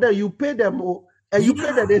some of them, you pay them, and you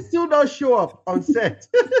pay them, they still don't show up on set.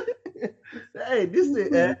 Hey, this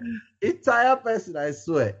is entire person, I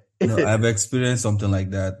swear. No, I've experienced something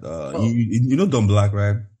like that. You know Don Black,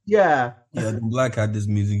 right? Yeah. Yeah, Don Black had this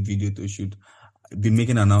music video to shoot. Been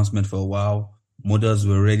making an announcement for a while. Models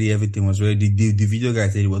were ready, everything was ready. The video guy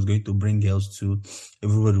said he was going to bring girls too.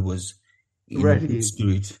 Everybody was Ready.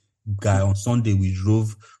 Spirit. Guy, on Sunday, we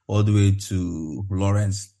drove all the way to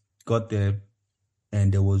Lawrence, got there,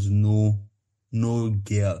 and there was no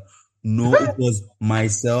girl. No, it was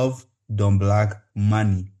myself, Don Black,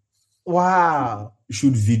 Manny. Wow.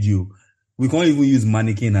 Shoot video. We can't even use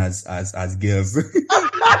mannequin as girls. No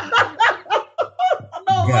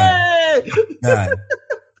way.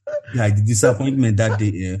 The disappointment that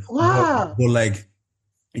day. Wow. But like,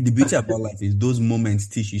 the beauty about life is those moments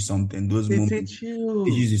teach you something. Those They moments teach you.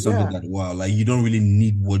 teaches you something that, wow, like you don't really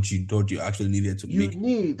need what you thought you actually needed to You make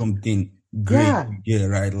need something great. Yeah,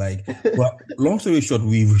 right. Like, but long story short,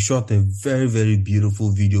 we've shot a very, very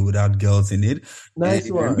beautiful video without girls in it. Nice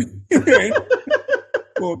one.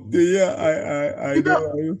 Well, I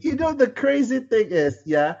you know the crazy thing is,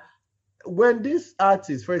 when this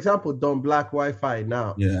artist, for example, Don Black Wi-Fi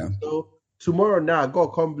now, so tomorrow now,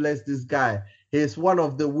 God come bless this guy. He's one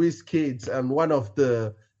of the whiz kids and one of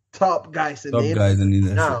the top guys in the industry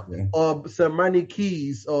now, or Samani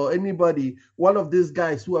Keys or anybody, one of these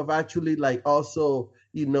guys who have actually like also,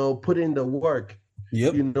 put in the work.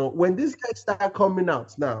 Yep. When these guys start coming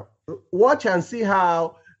out now, watch and see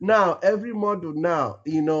how now every model now,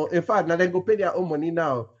 in fact, now they go pay their own money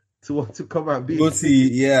now to want to come and be. Go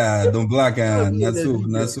see, Don Black and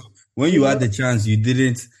Nasu. When you had the chance, you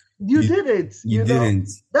didn't. You didn't. You didn't.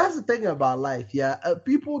 That's the thing about life.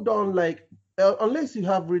 People don't like, unless you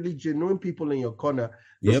have really genuine people in your corner.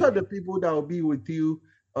 Those are the people that will be with you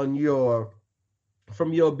from your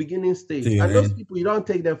beginning stage. And those people, you don't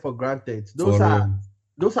take them for granted. Those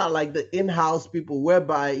are like the in-house people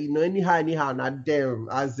whereby, anyhow, not them,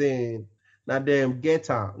 as in, not them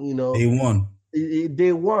getter, They won.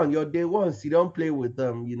 Day one, your day ones, you don't play with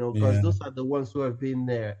them, because those are the ones who have been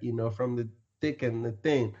there, from the thick and the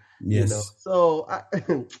thin. Yes. So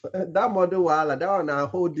that model, that one a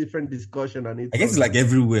whole different discussion on it. I guess it's like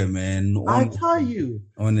everywhere, man. I tell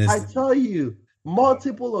you,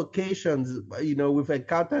 multiple occasions, we've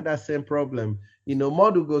encountered that same problem.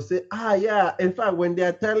 Model go say, in fact, when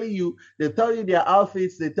they tell you their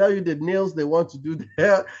outfits, they tell you the nails they want to do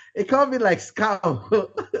there. It can't be like scam.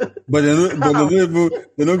 But they're not going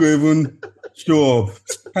to even show up.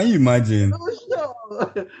 Can you imagine?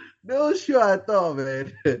 No show at all,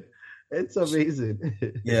 man. It's amazing.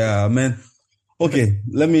 Yeah, man. Okay,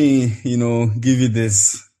 let me, give you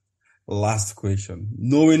this last question.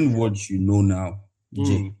 Knowing what you know now,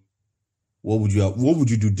 Jay, what would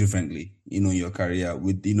you do differently, in your career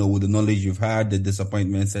with the knowledge you've had, the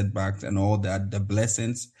disappointments, setbacks, and all that, the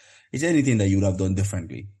blessings? Is there anything that you would have done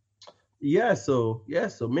differently? So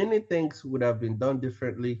many things would have been done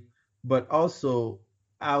differently, but also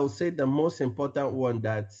I would say the most important one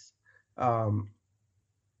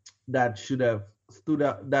that should have stood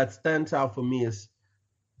out, that stands out for me, is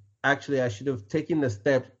actually I should have taken the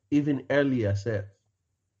step even earlier, sir.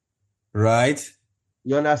 Right.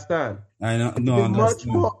 You understand? I know. No, much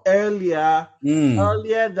more earlier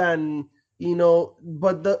than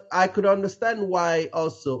But I could understand why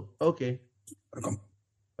also. Okay. Okay.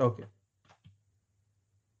 Okay.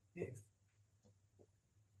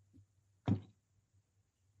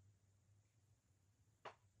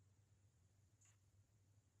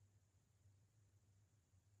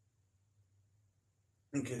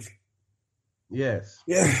 Yes.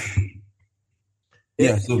 Yeah.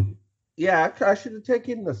 I should have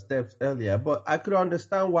taken the steps earlier, but I could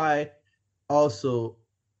understand why also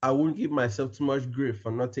I wouldn't give myself too much grief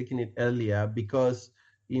for not taking it earlier, because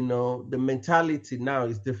the mentality now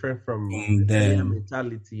is different from the earlier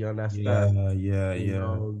mentality, you understand?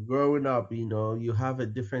 Yeah. Growing up, you have a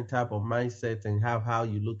different type of mindset and have how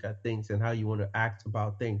you look at things and how you want to act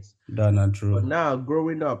about things. That's not true. But now,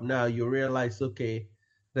 growing up, now you realize, okay,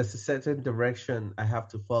 there's a certain direction I have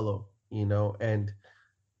to follow, and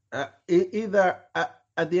either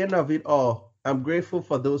at the end of it all, I'm grateful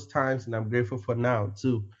for those times and I'm grateful for now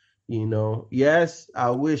too. Yes,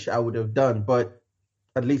 I wish I would have done, but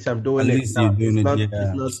at least I'm doing it now.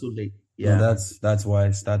 It's not too late. Yeah, no, that's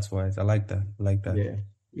wise. That's wise. I like that.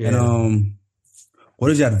 Yeah. And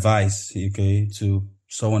what is your advice, okay, to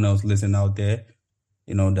someone else listening out there,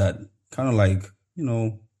 that kind of like,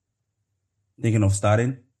 thinking of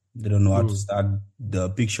starting, they don't know how to start. The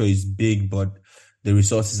picture is big, but the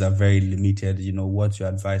resources are very limited. What's your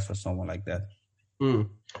advice for someone like that?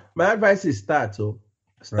 My advice is start.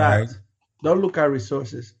 Right. Don't look at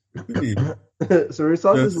resources. So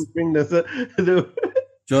resources will bring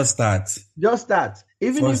just start.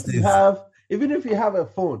 Even if you have a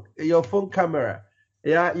phone, your phone camera,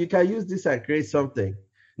 you can use this and create something.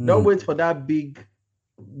 Don't wait for that big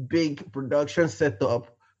production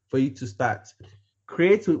setup for you to start.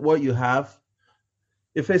 Create with what you have.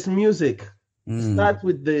 If it's music, Start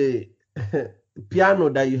with the piano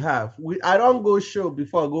that you have. I don't go show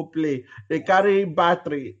before I go play. They carry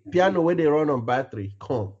battery piano where they run on battery.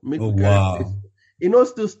 Come, make we carry place.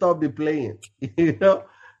 Still stop the playing.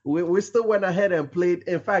 We still went ahead and played.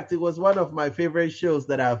 In fact, it was one of my favorite shows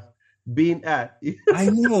that I've been at. I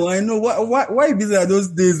know. Why these are those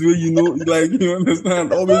days where you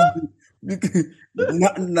understand? Always.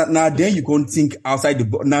 Now then you can't think outside the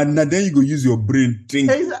box. Now then you go use your brain.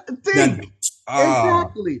 Think.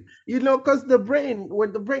 Exactly. Because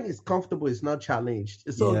when the brain is comfortable, it's not challenged.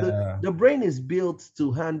 So the brain is built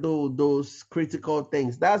to handle those critical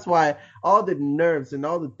things. That's why all the nerves and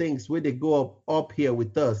all the things where they go up here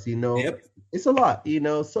with us, it's a lot,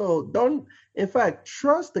 So don't, in fact,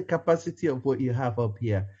 trust the capacity of what you have up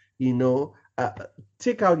here,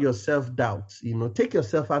 take out your self-doubt, take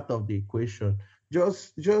yourself out of the equation.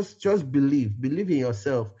 Just believe in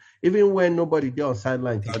yourself. Even when nobody there on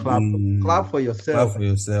sideline, clap for yourself. Clap for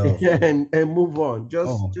yourself. and move on.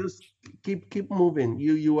 Just keep moving.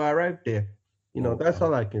 You are right there. That's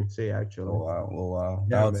all I can say actually. Oh wow.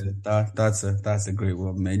 Yeah, That's a great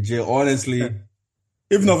one, man. Jay, honestly,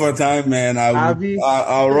 if not for time, man,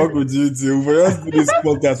 I'll rock with you too. For us to do this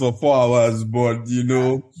podcast for 4 hours, but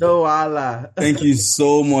no Allah. Thank you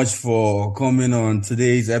so much for coming on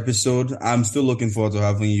today's episode. I'm still looking forward to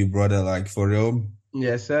having you, brother, like for real.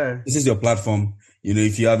 Yes, sir. This is your platform.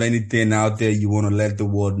 If you have anything out there you want to let the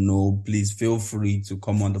world know, please feel free to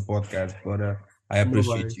come on the podcast, brother. I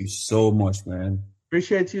appreciate you so much, man.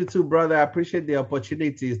 Appreciate you too, brother. I appreciate the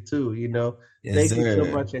opportunities too, Yes, thank sir. you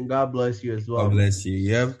so much, and God bless you as well. God bless you.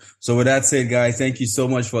 Yep. So with that said, guys, thank you so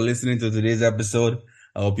much for listening to today's episode.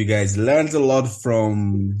 I hope you guys learned a lot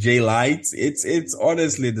from Jay Light. It's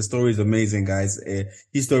honestly, the story is amazing, guys.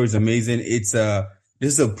 His story is amazing. This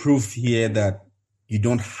is a proof here that you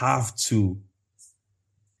don't have to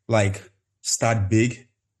start big.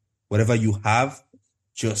 Whatever you have,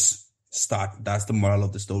 just start. That's the moral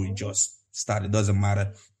of the story. Just start. It doesn't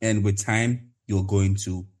matter. And with time, you're going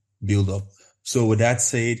to build up. So with that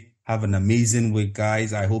said, have an amazing week,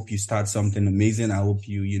 guys. I hope you start something amazing. I hope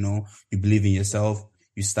you believe in yourself.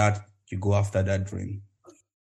 You go after that dream.